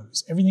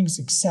grows. Everything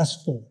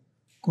successful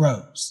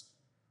grows,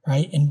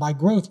 right? And by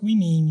growth, we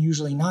mean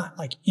usually not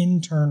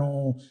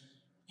internal,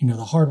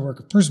 the hard work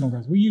of personal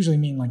growth. We usually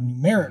mean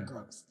numeric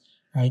growth,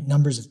 right?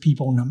 Numbers of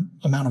people,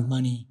 amount of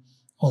money,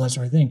 all that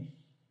sort of thing.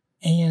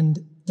 And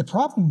the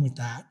problem with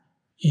that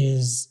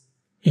is,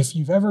 if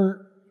you've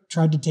ever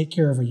tried to take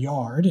care of a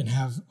yard and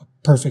have a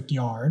perfect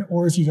yard,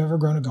 or if you've ever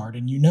grown a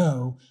garden,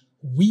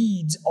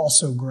 weeds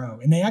also grow,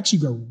 and they actually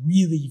grow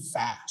really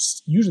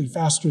fast, usually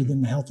faster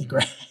than the healthy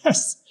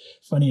grass,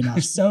 funny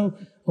enough.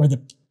 Or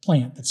the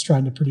plant that's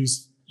trying to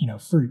produce,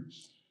 fruit.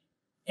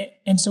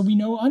 And so we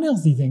know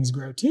unhealthy things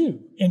grow too.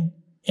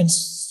 And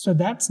so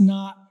that's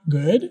not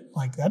good.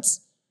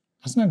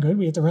 That's not good.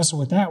 We have to wrestle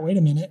with that. Wait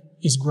a minute.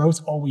 Is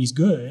growth always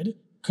good?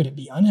 Could it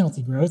be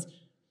unhealthy growth?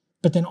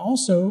 But then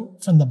also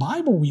from the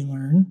Bible, we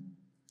learn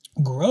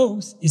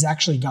growth is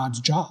actually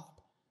God's job.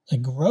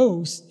 Like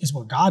growth is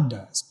what God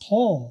does.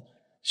 Paul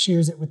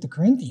shares it with the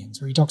Corinthians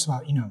where he talks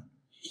about,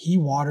 he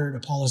watered,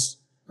 Apollos,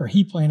 or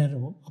he planted,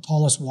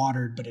 Apollos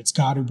watered, but it's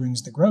God who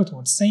brings the growth.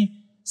 Well, it's the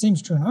same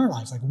is true in our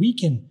lives. Like we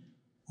can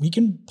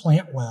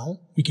plant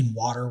well, we can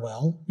water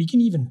well, we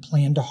can even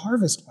plan to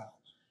harvest well,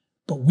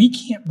 but we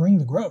can't bring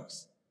the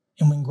growth.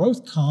 And when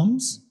growth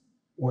comes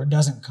or it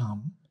doesn't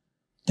come,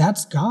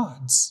 that's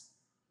God's,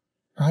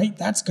 right?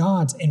 That's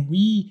God's. And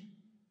we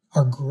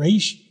are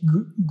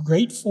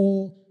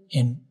grateful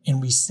and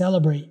we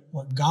celebrate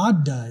what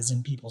God does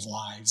in people's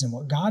lives and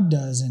what God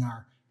does in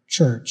our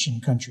church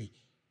and country.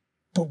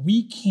 But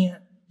we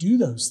can't do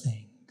those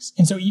things.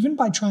 And so even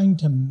by trying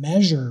to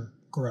measure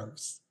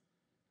growth,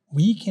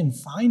 we can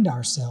find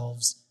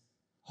ourselves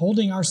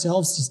holding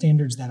ourselves to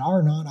standards that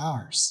are not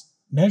ours,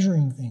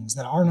 measuring things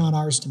that are not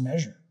ours to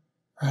measure,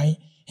 right?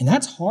 And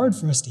that's hard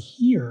for us to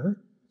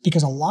hear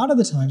because a lot of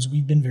the times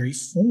we've been very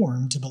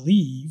formed to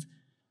believe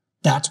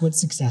that's what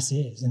success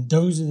is. And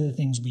those are the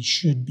things we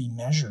should be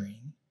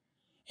measuring.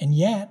 And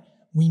yet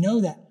we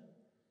know that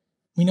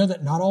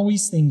not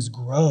always things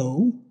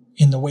grow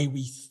in the way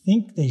we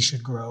think they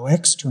should grow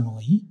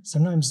externally.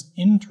 Sometimes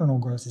internal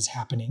growth is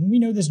happening. We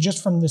know this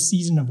just from the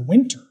season of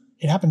winter.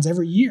 It happens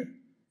every year.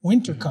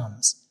 Winter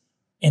comes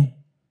and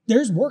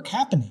there's work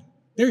happening.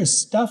 There is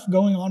stuff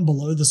going on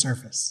below the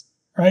surface,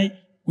 right?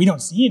 We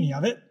don't see any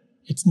of it.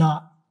 It's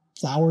not,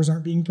 flowers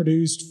aren't being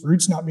produced,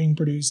 fruit's not being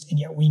produced, and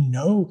yet we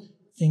know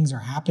things are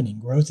happening.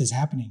 Growth is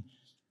happening.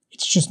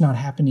 It's just not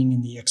happening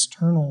in the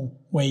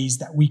external ways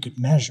that we could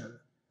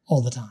measure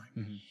all the time.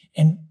 Mm-hmm.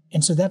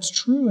 And so that's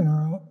true in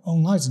our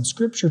own lives. And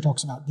Scripture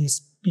talks about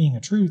this being a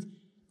truth,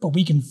 but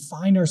we can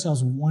find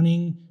ourselves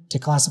wanting to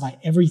classify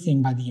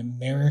everything by the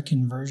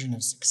American version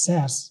of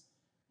success,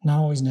 not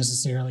always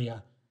necessarily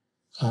a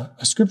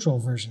scriptural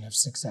version of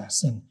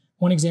success. And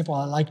one example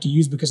I like to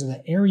use because of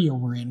the area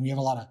we're in, we have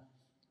a lot of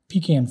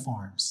pecan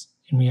farms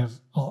and we have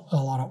a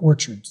lot of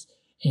orchards.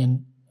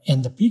 And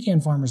the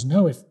pecan farmers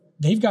know if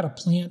they've got to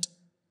plant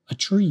a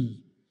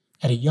tree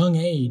at a young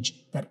age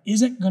that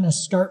isn't going to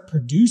start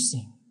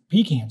producing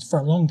pecans for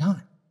a long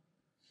time.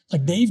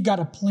 Like they've got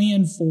to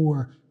plan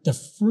for the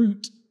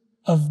fruit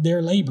of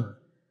their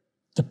labor,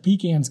 the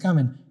pecans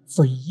coming,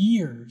 for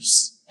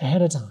years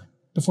ahead of time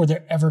before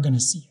they're ever going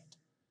to see it.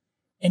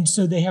 And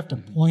so they have to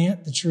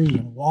plant the tree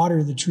and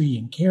water the tree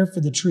and care for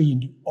the tree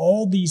and do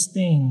all these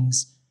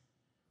things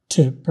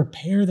to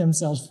prepare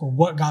themselves for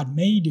what God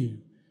may do.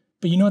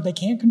 But you know what they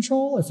can't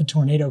control? If a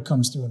tornado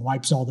comes through and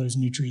wipes all those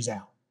new trees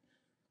out.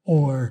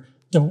 Or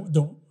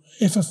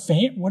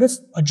what if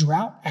a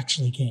drought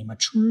actually came, a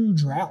true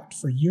drought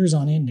for years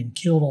on end and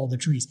killed all the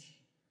trees?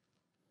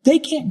 They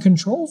can't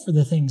control for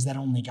the things that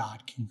only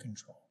God can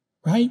control,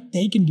 right?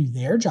 They can do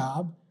their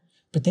job,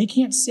 but they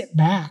can't sit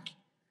back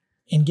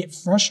and get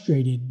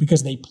frustrated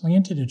because they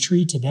planted a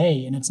tree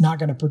today and it's not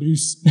going to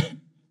produce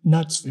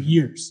nuts for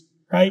years,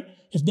 right?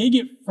 If they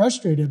get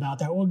frustrated about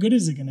that, what good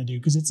is it going to do?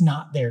 Because it's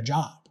not their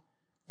job.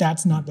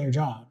 That's not their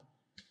job.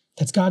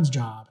 That's God's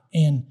job.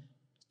 And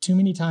too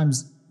many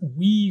times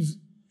we've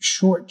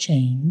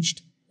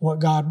shortchanged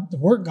the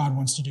work God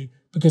wants to do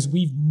because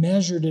we've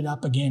measured it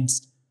up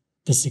against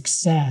the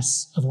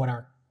success of what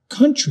our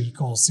country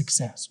calls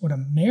success, what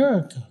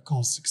America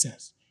calls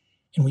success.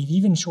 And we've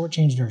even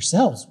shortchanged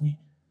ourselves. We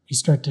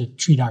start to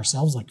treat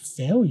ourselves like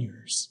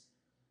failures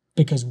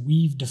because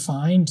we've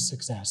defined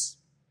success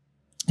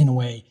in a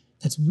way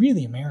that's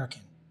really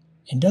American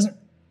and doesn't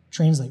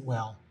translate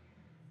well,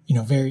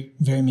 very,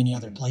 very many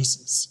other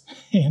places.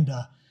 And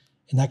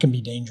that can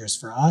be dangerous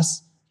for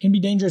us. It can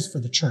be dangerous for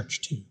the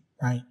church too,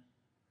 right?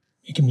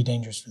 It can be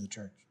dangerous for the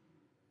church.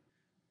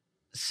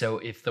 So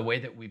if the way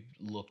that we've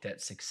looked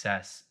at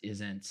success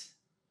isn't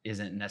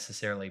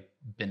necessarily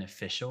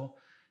beneficial,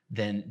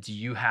 then do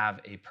you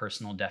have a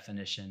personal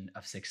definition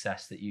of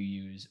success that you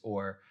use,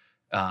 or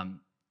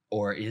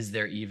is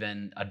there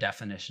even a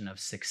definition of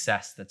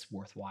success that's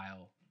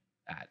worthwhile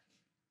at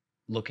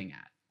looking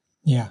at?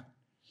 Yeah.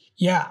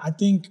 I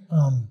think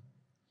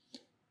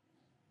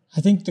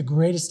the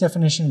greatest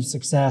definition of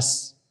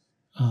success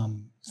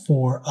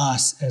for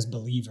us as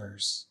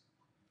believers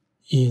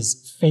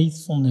is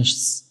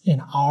faithfulness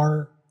in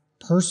our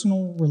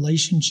personal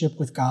relationship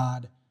with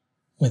God,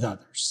 with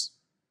others.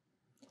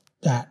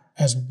 That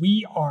as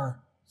we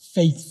are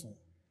faithful,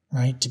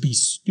 right, to be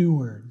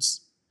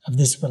stewards of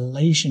this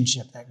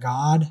relationship that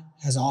God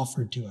has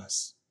offered to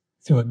us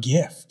through a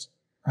gift,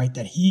 right,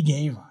 that He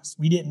gave us.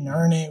 We didn't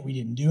earn it. We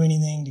didn't do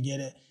anything to get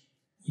it.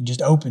 We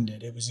just opened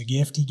it. It was a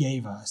gift He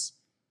gave us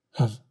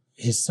of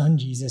His Son,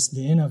 Jesus,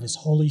 then of His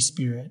Holy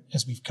Spirit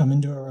as we've come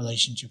into a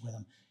relationship with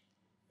Him.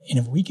 And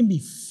if we can be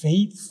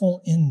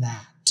faithful in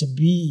that, to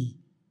be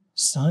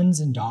sons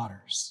and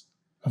daughters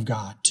of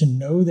God, to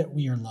know that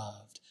we are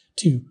loved,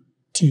 to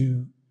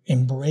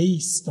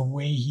embrace the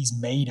way He's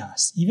made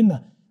us, even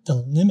the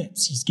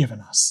limits He's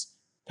given us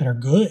that are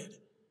good,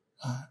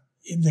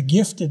 the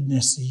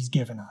giftedness he's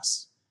given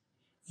us,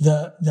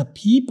 the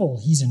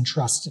people he's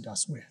entrusted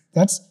us with.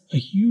 That's a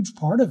huge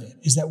part of it,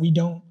 is that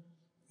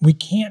we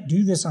can't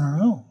do this on our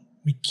own.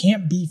 We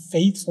can't be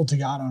faithful to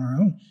God on our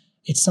own.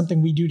 It's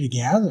something we do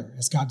together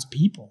as God's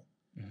people,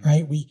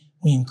 right? We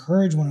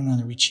encourage one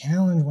another. We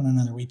challenge one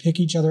another. We pick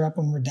each other up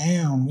when we're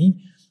down.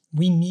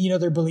 We need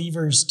other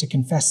believers to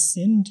confess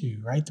sin to,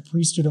 right? The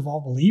priesthood of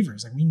all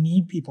believers. Like, we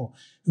need people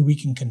who we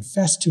can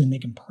confess to, and they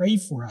can pray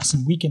for us,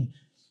 and we can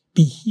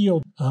be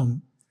healed.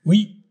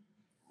 We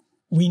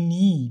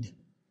need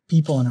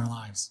people in our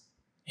lives.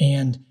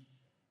 And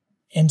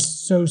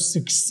so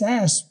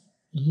success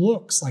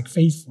looks like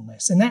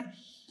faithfulness. And that,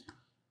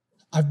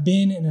 I've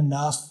been in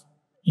enough,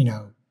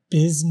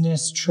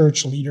 business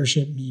church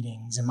leadership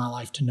meetings in my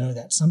life to know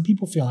that some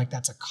people feel like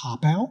that's a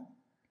cop-out,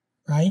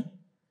 right?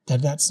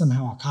 That's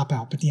somehow a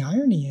cop-out. But the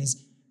irony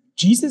is,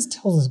 Jesus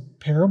tells a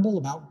parable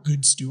about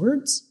good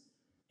stewards,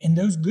 and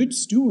those good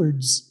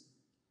stewards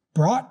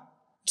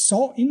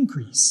saw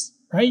increase,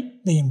 right?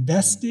 They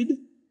invested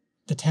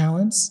the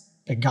talents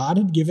that God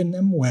had given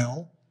them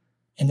well,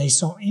 and they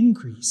saw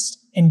increase.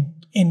 And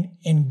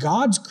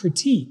God's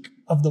critique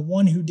of the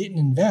one who didn't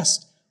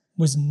invest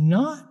was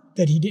not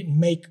that he didn't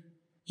make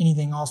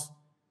anything off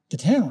the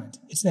talent.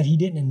 It's that he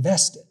didn't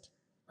invest it,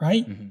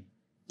 right? Mm-hmm.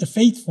 The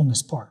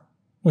faithfulness part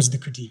was the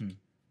critique.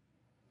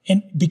 Mm-hmm.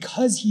 And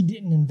because he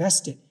didn't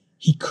invest it,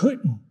 he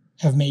couldn't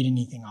have made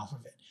anything off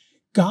of it.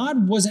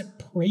 God wasn't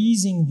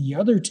praising the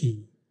other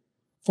two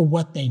for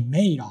what they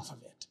made off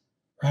of it,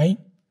 right?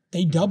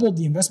 They doubled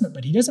the investment,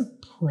 but he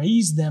doesn't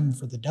praise them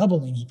for the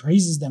doubling. He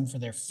praises them for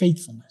their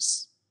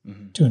faithfulness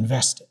to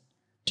invest it,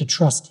 to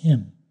trust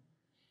him.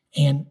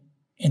 And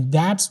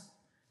that's,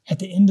 at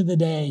the end of the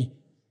day,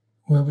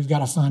 where we've got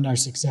to find our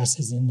success,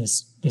 is in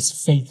this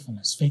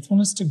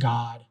faithfulness to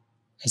God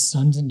as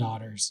sons and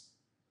daughters,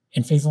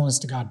 and faithfulness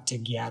to God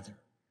together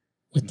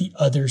with the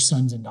other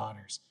sons and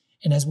daughters.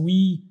 And as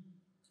we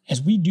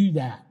do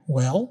that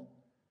well,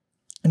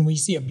 and we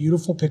see a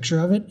beautiful picture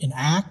of it in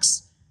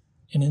Acts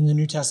and in the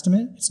New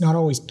Testament, it's not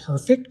always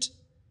perfect,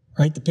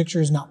 right? The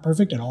picture is not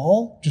perfect at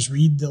all. Just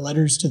read the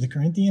letters to the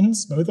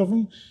Corinthians, both of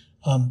them.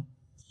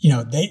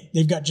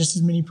 They've got just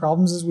as many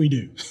problems as we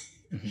do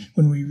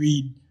when we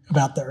read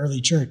about the early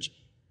church.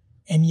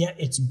 And yet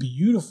it's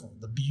beautiful.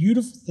 The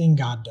beautiful thing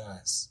God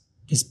does,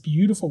 this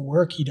beautiful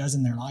work he does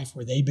in their life,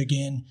 where they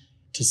begin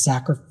to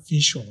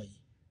sacrificially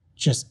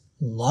just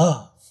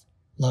love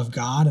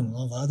God and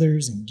love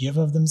others and give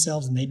of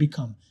themselves, and they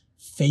become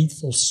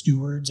faithful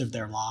stewards of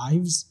their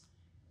lives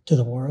to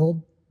the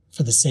world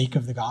for the sake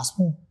of the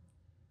gospel.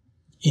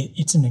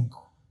 It's an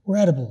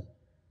incredible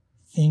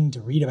thing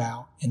to read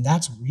about, and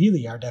that's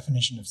really our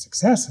definition of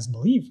success as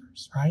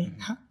believers, right?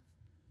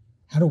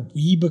 How do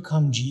we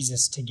become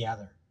Jesus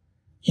together?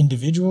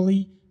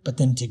 Individually, but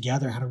then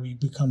together, how do we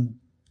become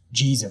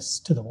Jesus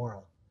to the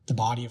world, the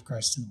body of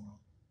Christ in the world?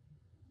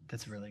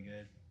 That's really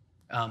good.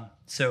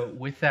 So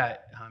with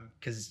that,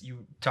 because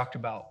you talked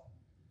about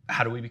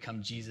how do we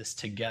become Jesus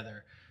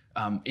together,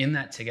 in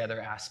that together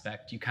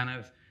aspect, you kind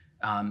of,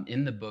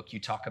 in the book, you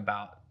talk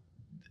about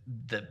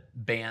the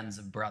bands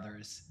of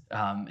brothers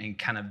and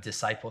kind of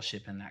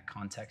discipleship in that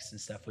context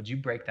and stuff. Would you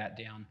break that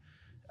down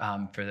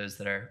for those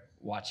that are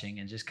watching,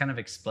 and just kind of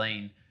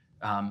explain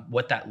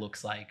what that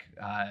looks like,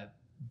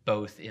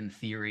 both in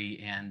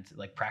theory and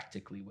like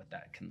practically what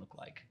that can look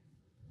like?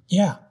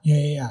 Yeah.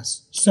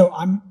 So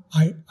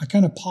I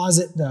kind of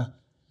posit the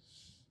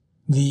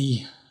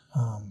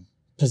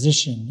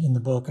position in the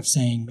book of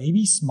saying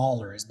maybe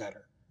smaller is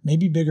better,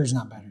 maybe bigger is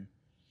not better.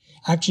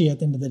 Actually, at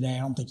the end of the day, I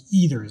don't think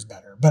either is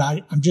better, but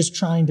I'm just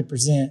trying to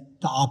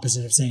present the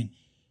opposite of saying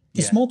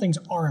the small things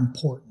are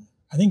important.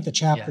 I think the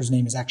chapter's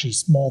name is actually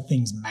Small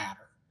Things Matter.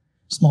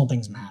 Small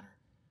things matter.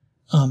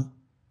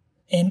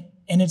 And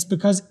it's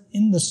because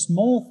in the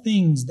small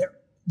things,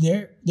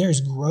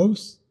 there's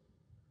growth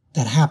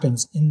that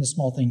happens in the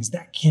small things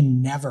that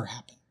can never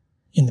happen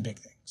in the big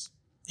things.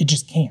 It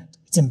just can't.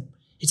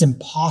 It's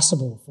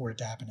impossible for it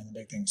to happen in the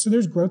big things. So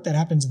there's growth that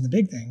happens in the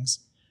big things.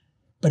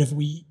 But if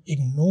we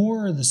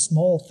ignore the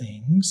small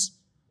things,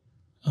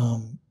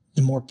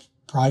 the more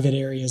private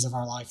areas of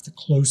our life, the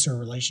closer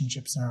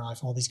relationships in our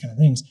life, all these kind of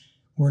things,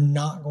 we're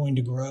not going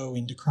to grow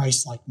into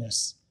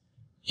Christ-likeness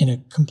in a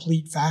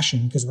complete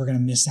fashion, because we're going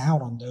to miss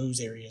out on those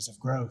areas of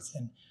growth.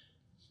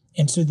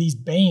 And so these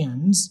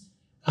bands,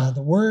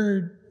 the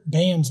word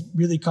bands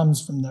really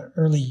comes from the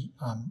early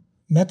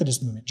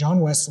Methodist movement. John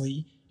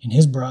Wesley and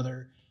his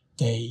brother,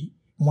 they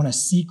want to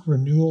seek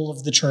renewal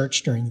of the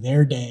church during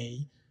their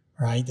day,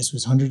 right? This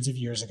was hundreds of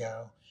years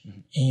ago.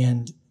 Mm-hmm.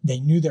 And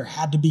they knew there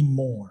had to be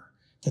more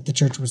that the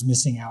church was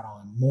missing out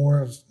on,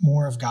 more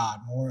of God,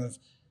 more of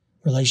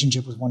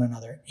relationship with one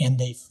another. And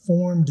they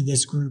formed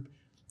this group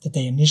that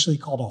they initially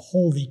called a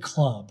holy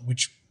club,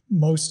 which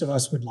most of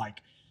us would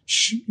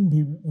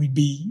we'd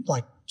be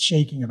like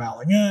shaking about,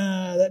 like,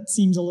 that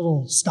seems a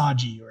little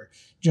stodgy or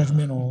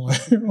judgmental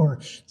or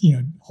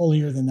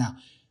holier than thou.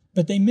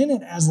 But they meant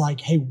it as like,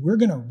 hey, we're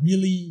going to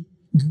really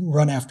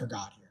run after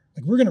God here.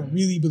 Like, we're going to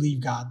really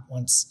believe God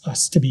wants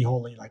us to be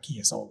holy like he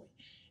is holy.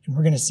 and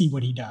we're going to see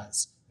what he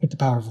does with the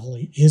power of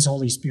his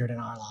Holy Spirit in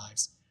our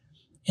lives.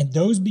 And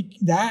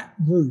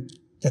that group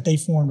that they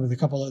formed with a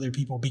couple other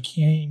people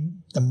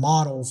became the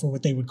model for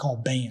what they would call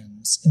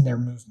bands in their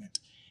movement.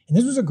 And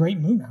this was a great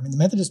movement. I mean, the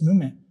Methodist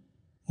movement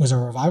was a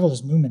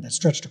revivalist movement that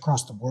stretched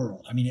across the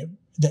world. I mean,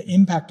 the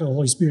impact of the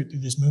Holy Spirit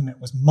through this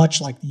movement was much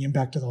like the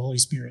impact of the Holy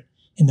Spirit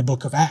in the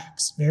book of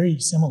Acts, very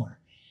similar.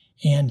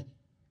 And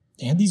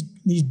they had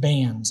these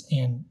bands,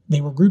 and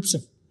they were groups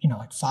of,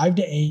 like 5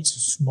 to 8,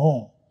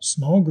 so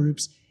small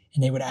groups,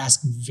 and they would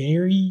ask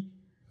very,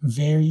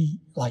 very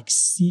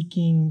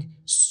seeking,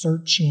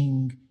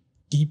 searching,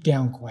 deep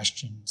down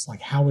questions,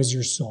 like, how is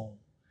your soul?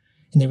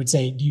 And they would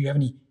say, do you have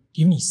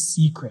any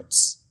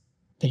secrets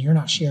that you're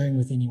not sharing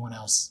with anyone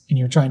else, and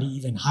you're trying to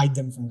even hide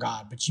them from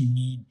God, but you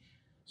need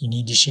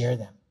to share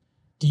them?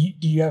 Do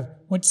you have,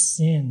 what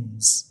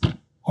sins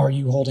are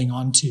you holding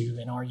on to,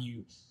 and are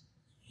you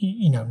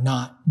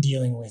not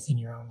dealing with in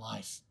your own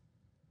life?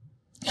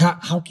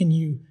 How can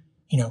you,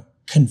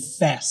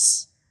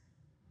 confess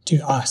to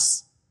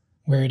us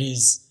where it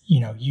is,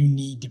 you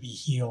need to be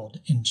healed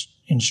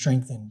and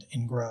strengthened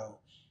and grow?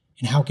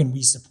 And how can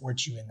we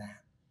support you in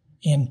that?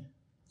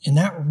 And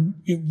that,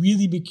 it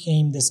really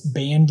became this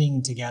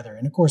banding together.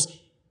 And of course,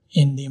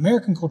 in the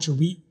American culture,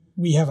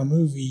 we have a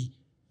movie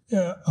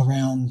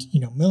around,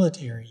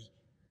 military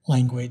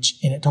language,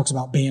 and it talks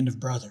about band of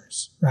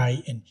brothers,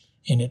 right? And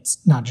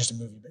it's not just a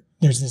movie, but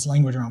there's this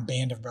language around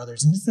band of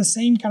brothers. And it's the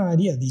same kind of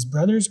idea. These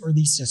brothers or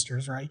these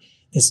sisters, right?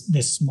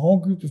 This small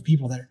group of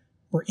people that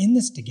we're in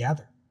this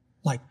together.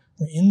 Like,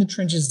 we're in the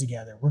trenches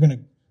together. We're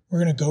going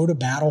to go to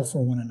battle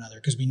for one another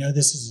because we know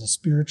this is a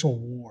spiritual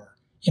war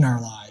in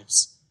our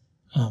lives.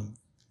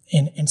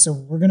 And so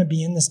we're going to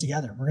be in this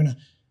together. We're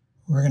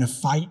going to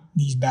fight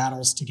these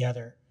battles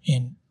together.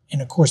 And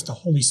of course, the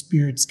Holy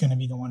Spirit's going to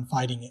be the one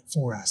fighting it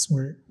for us.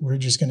 We're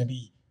just going to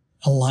be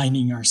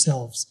aligning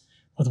ourselves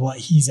with what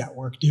he's at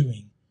work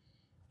doing.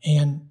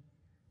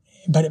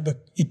 But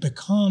it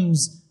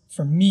becomes,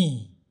 for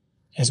me,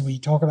 as we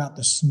talk about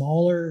the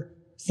smaller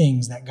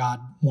things that God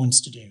wants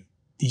to do,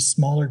 these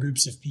smaller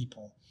groups of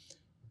people,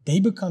 they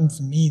become,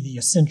 for me, the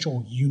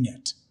essential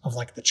unit of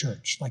the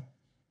church. Like,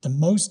 the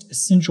most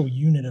essential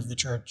unit of the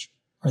church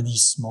are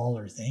these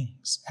smaller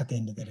things at the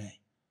end of the day,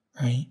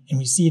 right? And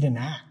we see it in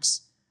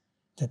Acts,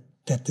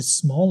 that the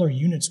smaller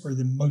units were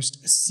the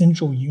most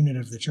essential unit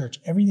of the church.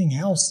 Everything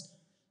else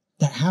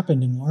that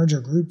happened in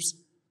larger groups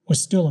was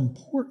still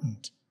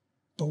important,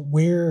 but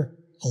where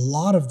a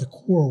lot of the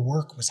core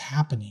work was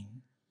happening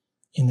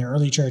in the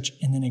early church,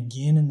 and then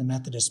again in the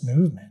Methodist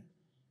movement,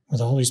 where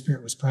the Holy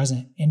Spirit was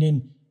present, and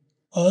in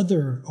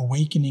other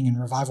awakening and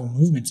revival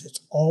movements,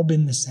 it's all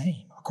been the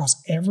same.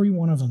 Across every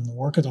one of them, the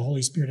work of the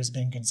Holy Spirit has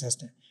been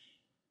consistent.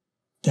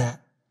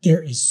 That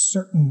there is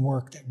certain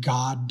work that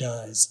God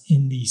does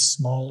in these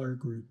smaller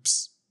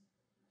groups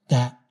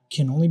that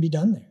can only be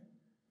done there.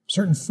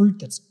 Certain fruit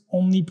that's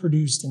only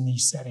produced in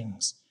these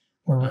settings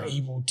where we're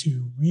able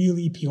to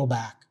really peel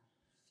back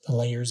the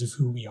layers of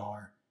who we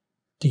are,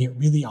 to get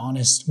really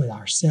honest with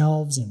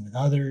ourselves and with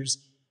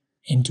others,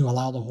 and to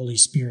allow the Holy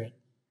Spirit,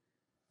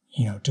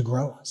 to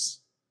grow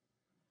us.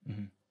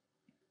 Mm-hmm.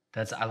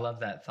 I love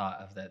that thought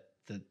of that.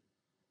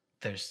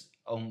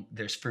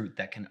 There's fruit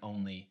that can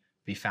only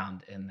be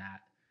found in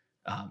that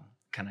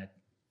kind of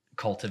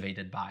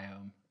cultivated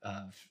biome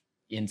of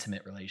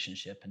intimate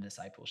relationship and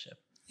discipleship.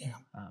 Yeah,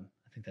 I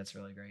think that's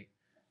really great.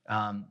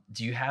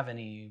 Do you have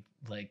any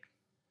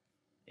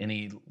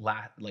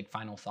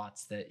final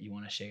thoughts that you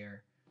want to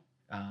share?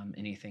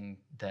 Anything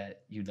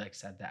that you'd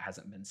said that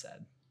hasn't been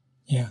said?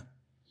 Yeah.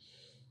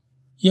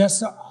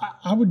 So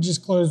I would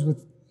just close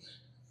with,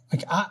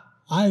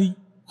 I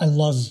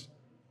love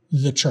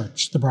the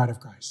church, the bride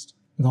of Christ,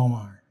 with all my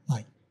heart.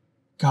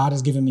 God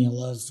has given me a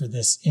love for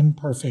this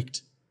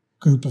imperfect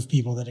group of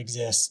people that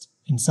exist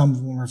in some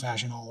form or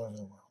fashion all over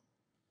the world.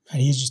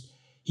 And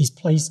he's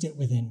placed it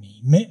within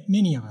me.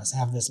 Many of us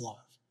have this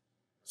love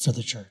for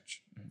the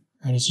church.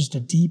 Right? It's just a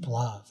deep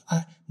love.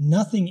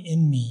 Nothing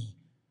in me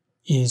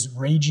is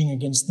raging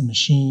against the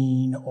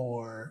machine,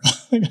 or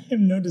I have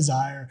no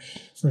desire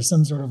for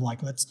some sort of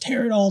let's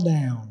tear it all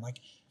down.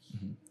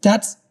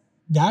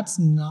 That's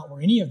not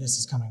where any of this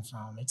is coming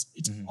from. It's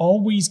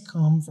always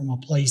come from a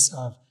place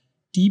of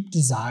deep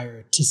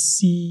desire to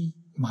see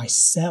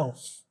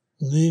myself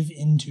live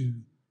into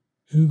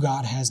who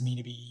God has me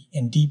to be,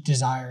 and deep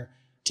desire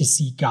to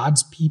see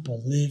God's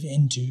people live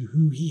into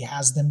who he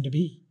has them to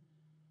be.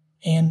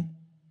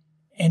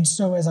 And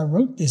so as I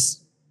wrote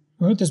this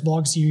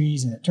blog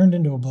series, and it turned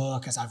into a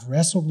book, as I've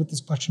wrestled with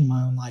this question in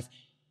my own life,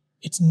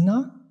 it's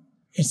not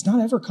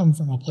ever come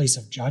from a place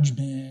of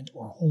judgment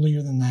or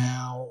holier than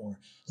thou, or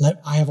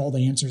I have all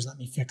the answers, let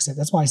me fix it.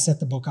 That's why I set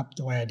the book up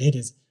the way I did,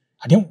 is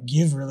I don't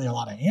give really a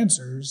lot of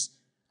answers.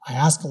 I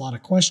ask a lot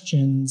of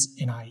questions,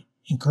 and I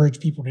encourage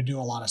people to do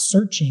a lot of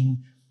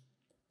searching,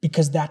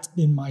 because that's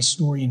been my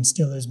story and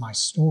still is my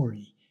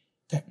story.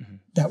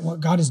 That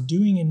what God is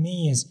doing in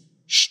me is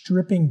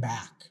stripping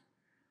back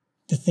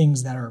the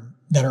things that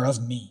are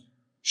of me,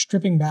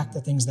 stripping back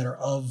the things that are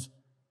of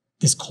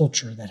this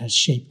culture that has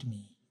shaped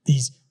me,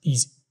 these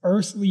these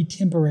earthly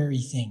temporary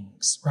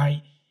things,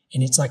 right?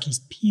 And it's like he's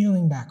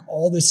peeling back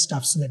all this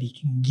stuff so that he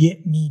can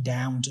get me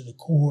down to the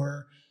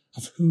core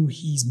of who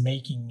he's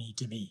making me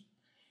to be.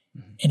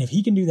 Mm-hmm. And if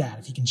he can do that,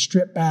 if he can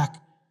strip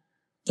back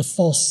the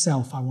false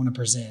self I want to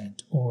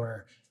present,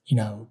 or,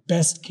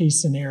 best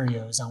case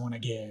scenarios I want to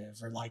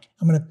give, or like,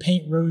 I'm going to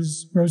paint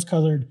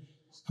rose-colored,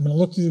 I'm going to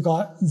look through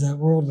the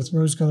world with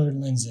rose-colored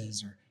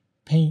lenses, or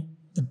paint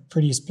the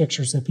prettiest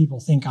picture so people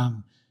think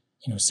I'm,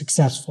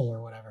 successful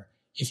or whatever.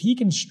 If he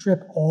can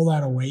strip all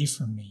that away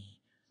from me,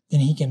 then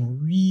he can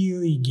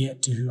really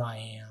get to who I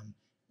am,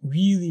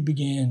 really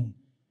begin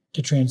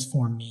to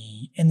transform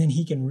me, and then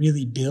he can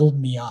really build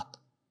me up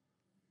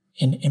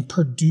and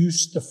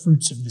produce the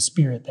fruits of the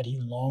Spirit that he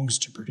longs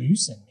to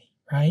produce in me,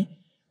 right?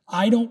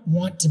 I don't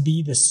want to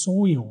be the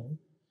soil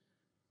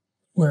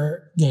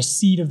where the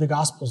seed of the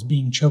gospel is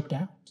being choked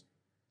out,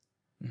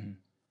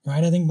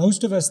 right? I think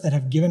most of us that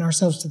have given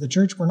ourselves to the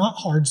church, we're not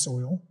hard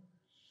soil.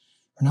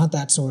 We're not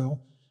that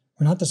soil.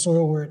 We're not the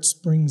soil where it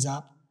springs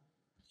up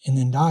and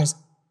then dies.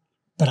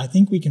 But I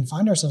think we can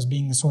find ourselves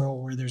being the soil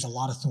where there's a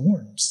lot of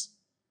thorns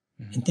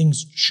and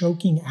things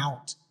choking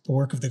out the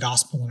work of the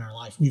gospel in our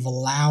life. We've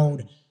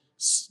allowed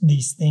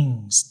these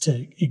things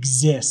to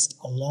exist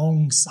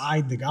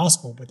alongside the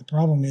gospel, but the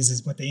problem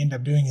is what they end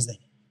up doing is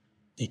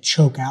they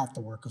choke out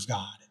the work of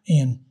God.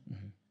 And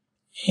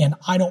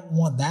I don't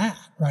want that,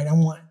 right? I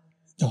want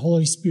the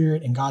Holy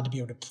Spirit and God to be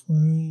able to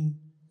prune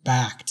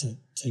back,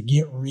 to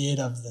get rid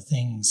of the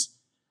things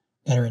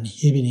that are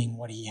inhibiting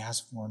what he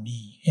has for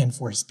me and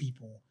for his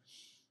people.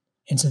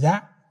 And so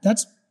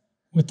that's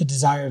what the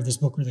desire of this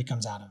book really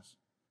comes out of.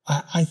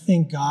 I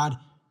think God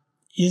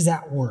is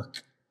at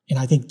work. And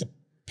I think the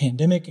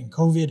pandemic and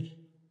COVID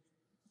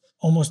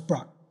almost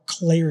brought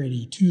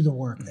clarity to the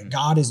work that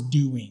God is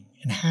doing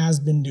and has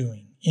been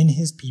doing in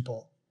his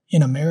people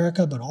in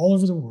America, but all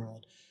over the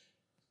world,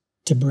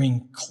 to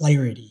bring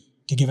clarity,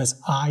 to give us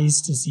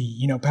eyes to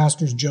see.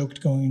 Pastors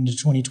joked going into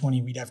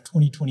 2020, we'd have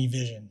 2020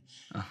 vision.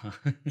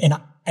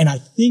 And I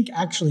think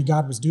actually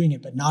God was doing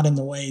it, but not in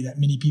the way that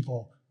many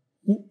people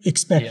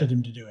expected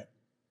him to do it.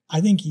 I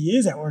think he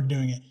is at work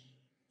doing it.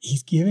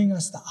 He's giving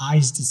us the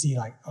eyes to see,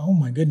 like, oh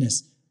my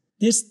goodness,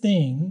 this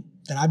thing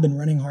that I've been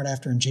running hard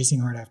after and chasing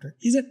hard after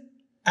isn't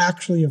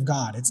actually of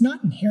God. It's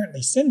not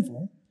inherently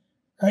sinful,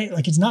 right?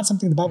 Like, it's not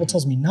something the Bible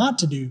tells me not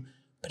to do,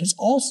 but it's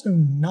also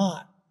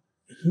not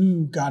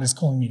who God is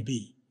calling me to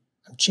be.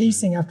 I'm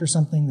chasing after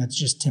something that's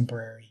just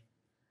temporary,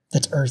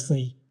 that's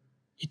earthly.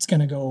 It's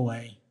going to go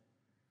away.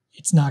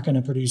 It's not going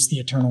to produce the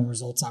eternal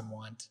results I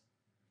want.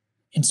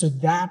 And so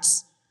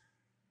that's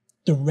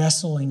the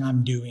wrestling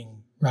I'm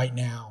doing right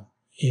now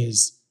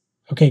is,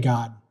 okay,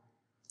 God,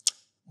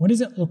 what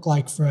does it look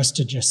like for us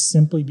to just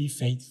simply be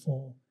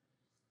faithful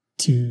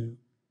to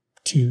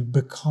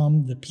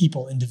become the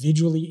people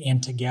individually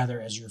and together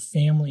as your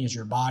family, as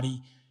your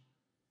body,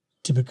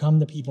 to become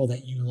the people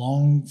that you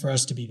long for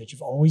us to be, that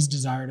you've always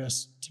desired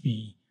us to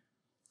be,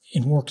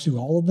 and work through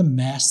all of the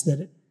mess that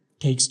it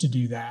takes to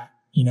do that,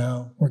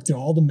 work through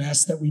all the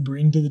mess that we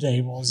bring to the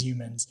table as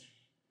humans,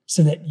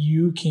 so that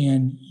you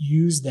can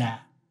use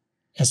that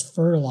as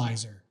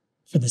fertilizer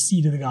for the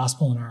seed of the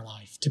gospel in our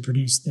life to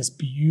produce this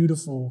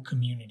beautiful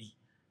community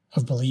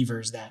of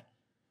believers that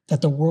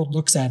the world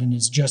looks at and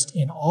is just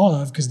in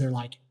awe of, because they're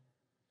like,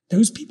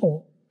 those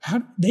people,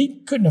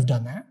 they couldn't have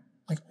done that.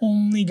 Like,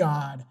 only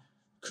God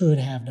could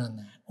have done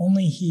that.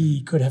 Only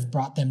he could have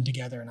brought them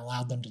together and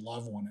allowed them to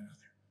love one another.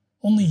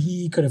 Only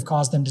he could have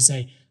caused them to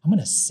say, I'm going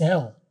to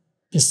sell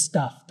this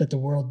stuff that the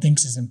world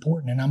thinks is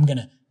important, and I'm going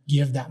to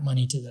give that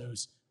money to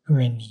those who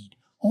are in need.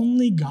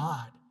 Only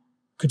God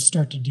could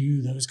start to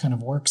do those kind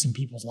of works in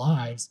people's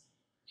lives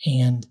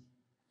and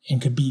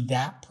could be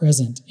that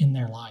present in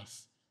their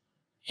life.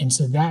 And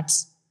so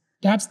that's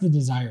the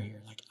desire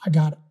here. Like,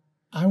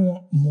 I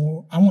want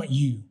more. I want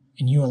you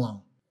and you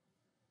alone.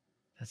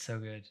 That's so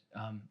good.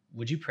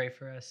 Would you pray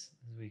for us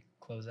as we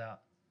close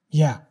out?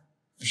 Yeah,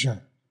 for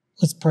sure.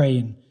 Let's pray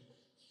and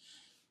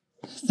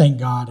thank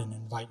God and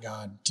invite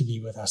God to be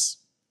with us.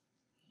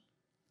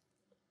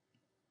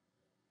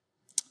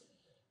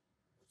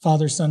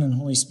 Father, Son, and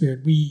Holy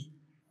Spirit, we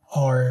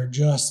are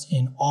just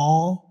in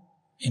awe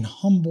and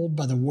humbled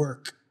by the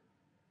work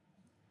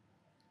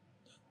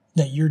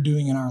that you're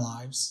doing in our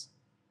lives.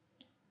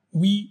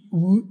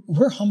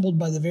 We're humbled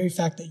by the very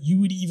fact that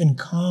you would even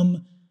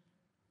come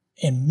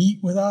and meet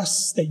with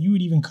us, that you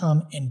would even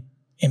come and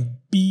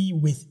be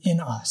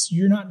within us.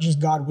 You're not just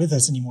God with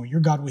us anymore.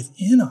 You're God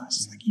within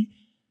us. Like,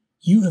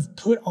 you have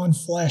put on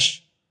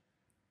flesh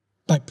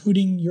by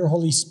putting your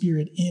Holy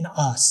Spirit in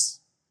us,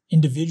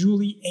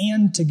 individually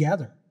and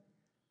together.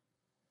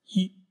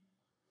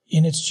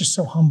 And it's just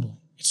so humbling.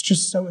 It's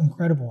just so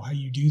incredible how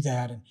you do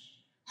that, and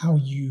how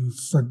you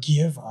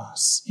forgive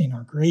us and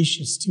are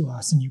gracious to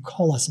us, and you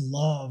call us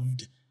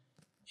loved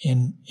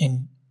and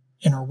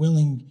are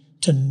willing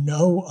to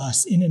know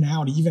us in and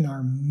out, even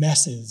our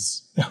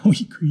messes that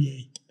we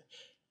create,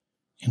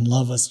 and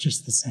love us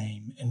just the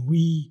same. And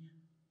we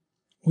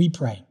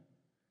pray,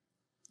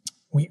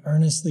 we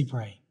earnestly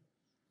pray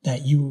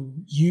that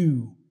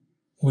you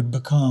would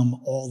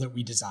become all that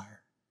we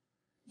desire,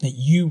 that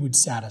you would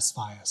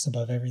satisfy us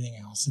above everything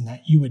else, and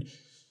that you would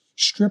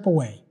strip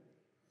away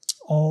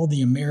all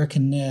the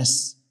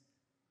Americanness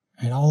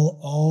and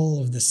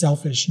all of the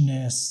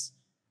selfishness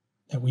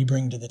that we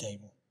bring to the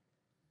table.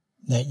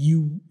 That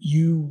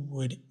you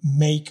would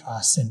make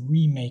us and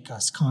remake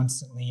us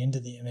constantly into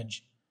the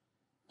image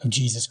of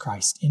Jesus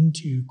Christ,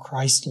 into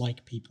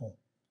Christ-like people,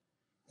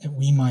 that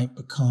we might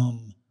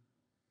become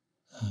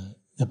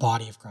the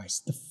body of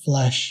Christ, the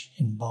flesh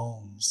and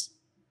bones,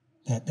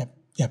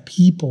 that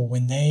people,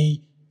 when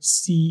they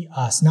see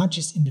us, not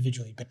just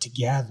individually, but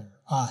together,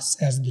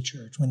 us as the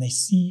church, when they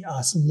see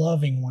us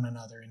loving one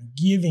another and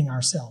giving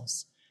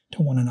ourselves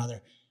to one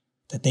another,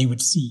 that they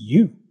would see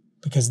you,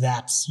 because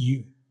that's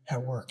you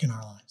at work in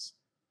our lives.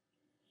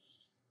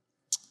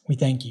 We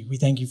thank you. We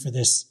thank you for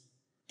this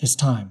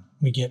time.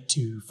 We get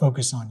to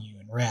focus on you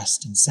and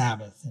rest and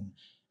Sabbath and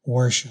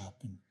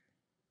worship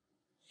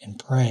and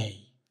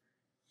pray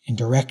and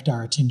direct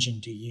our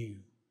attention to you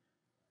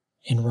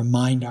and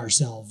remind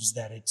ourselves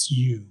that it's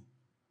you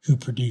who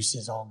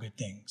produces all good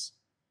things.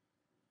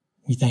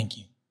 We thank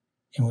you.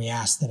 And we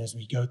ask that as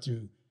we go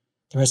through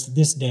the rest of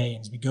this day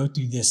and as we go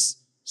through this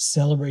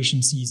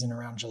celebration season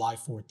around July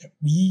 4th, that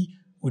we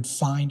would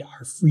find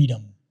our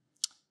freedom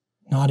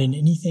not in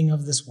anything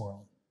of this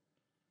world,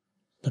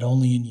 but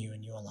only in you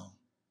and you alone.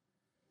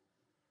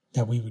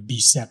 That we would be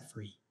set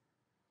free.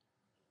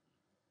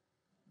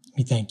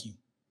 We thank you.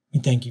 We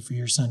thank you for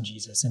your Son,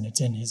 Jesus, and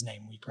it's in his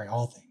name we pray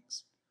all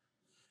things.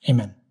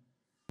 Amen.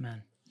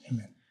 Amen.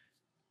 Amen.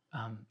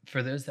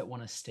 For those that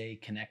want to stay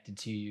connected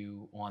to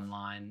you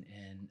online,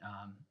 and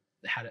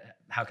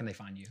how can they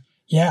find you?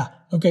 Yeah.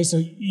 Okay.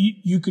 So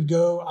you could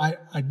go,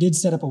 I did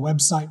set up a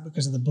website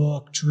because of the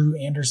book,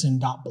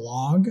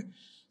 drewanderson.blog.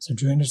 So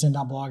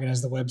drewanderson.blog, it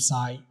has the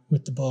website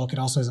with the book. It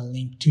also has a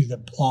link to the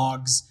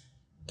blogs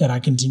that I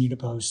continue to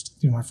post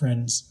through my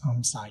friend's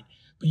site.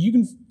 But you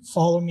can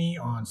follow me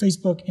on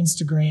Facebook,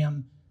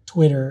 Instagram,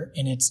 Twitter,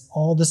 and it's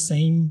all the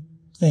same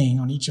thing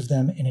on each of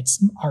them. And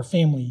it's our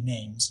family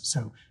names.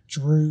 So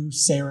Drew,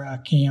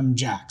 Sarah, Cam,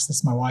 Jax.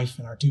 That's my wife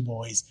and our two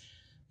boys.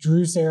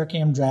 Drew, Sarah,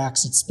 Cam,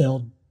 Jax. It's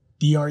spelled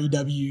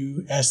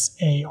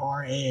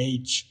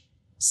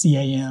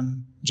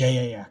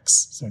DREWSARAHCAMJAX.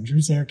 So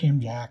Drew, Sarah,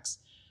 Cam, Jax.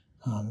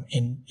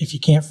 And if you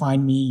can't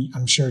find me,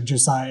 I'm sure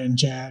Josiah and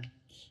Chad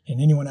and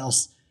anyone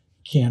else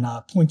can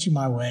point you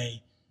my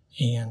way.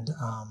 And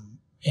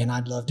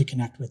I'd love to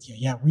connect with you.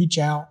 Yeah, reach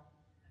out.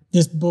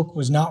 This book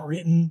was not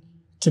written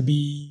to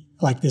be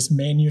like this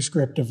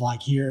manuscript of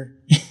like,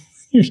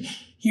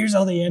 here's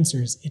all the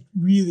answers. It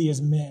really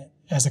is meant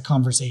as a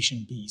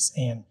conversation piece.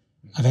 And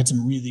I've had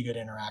some really good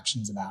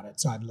interactions about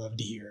it. So I'd love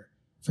to hear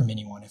from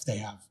anyone if they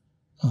have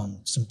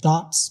some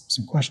thoughts,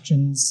 some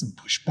questions, some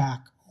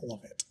pushback, all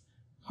of it.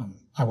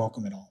 I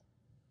welcome it all.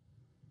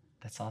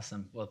 That's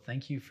awesome. Well,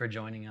 thank you for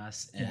joining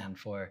us and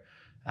for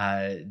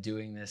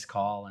doing this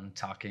call and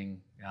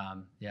talking.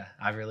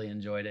 I've really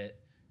enjoyed it.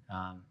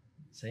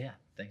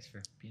 Thanks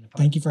for being a part.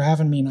 Thank you for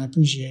having me, and I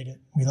appreciate it.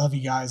 We love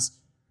you guys.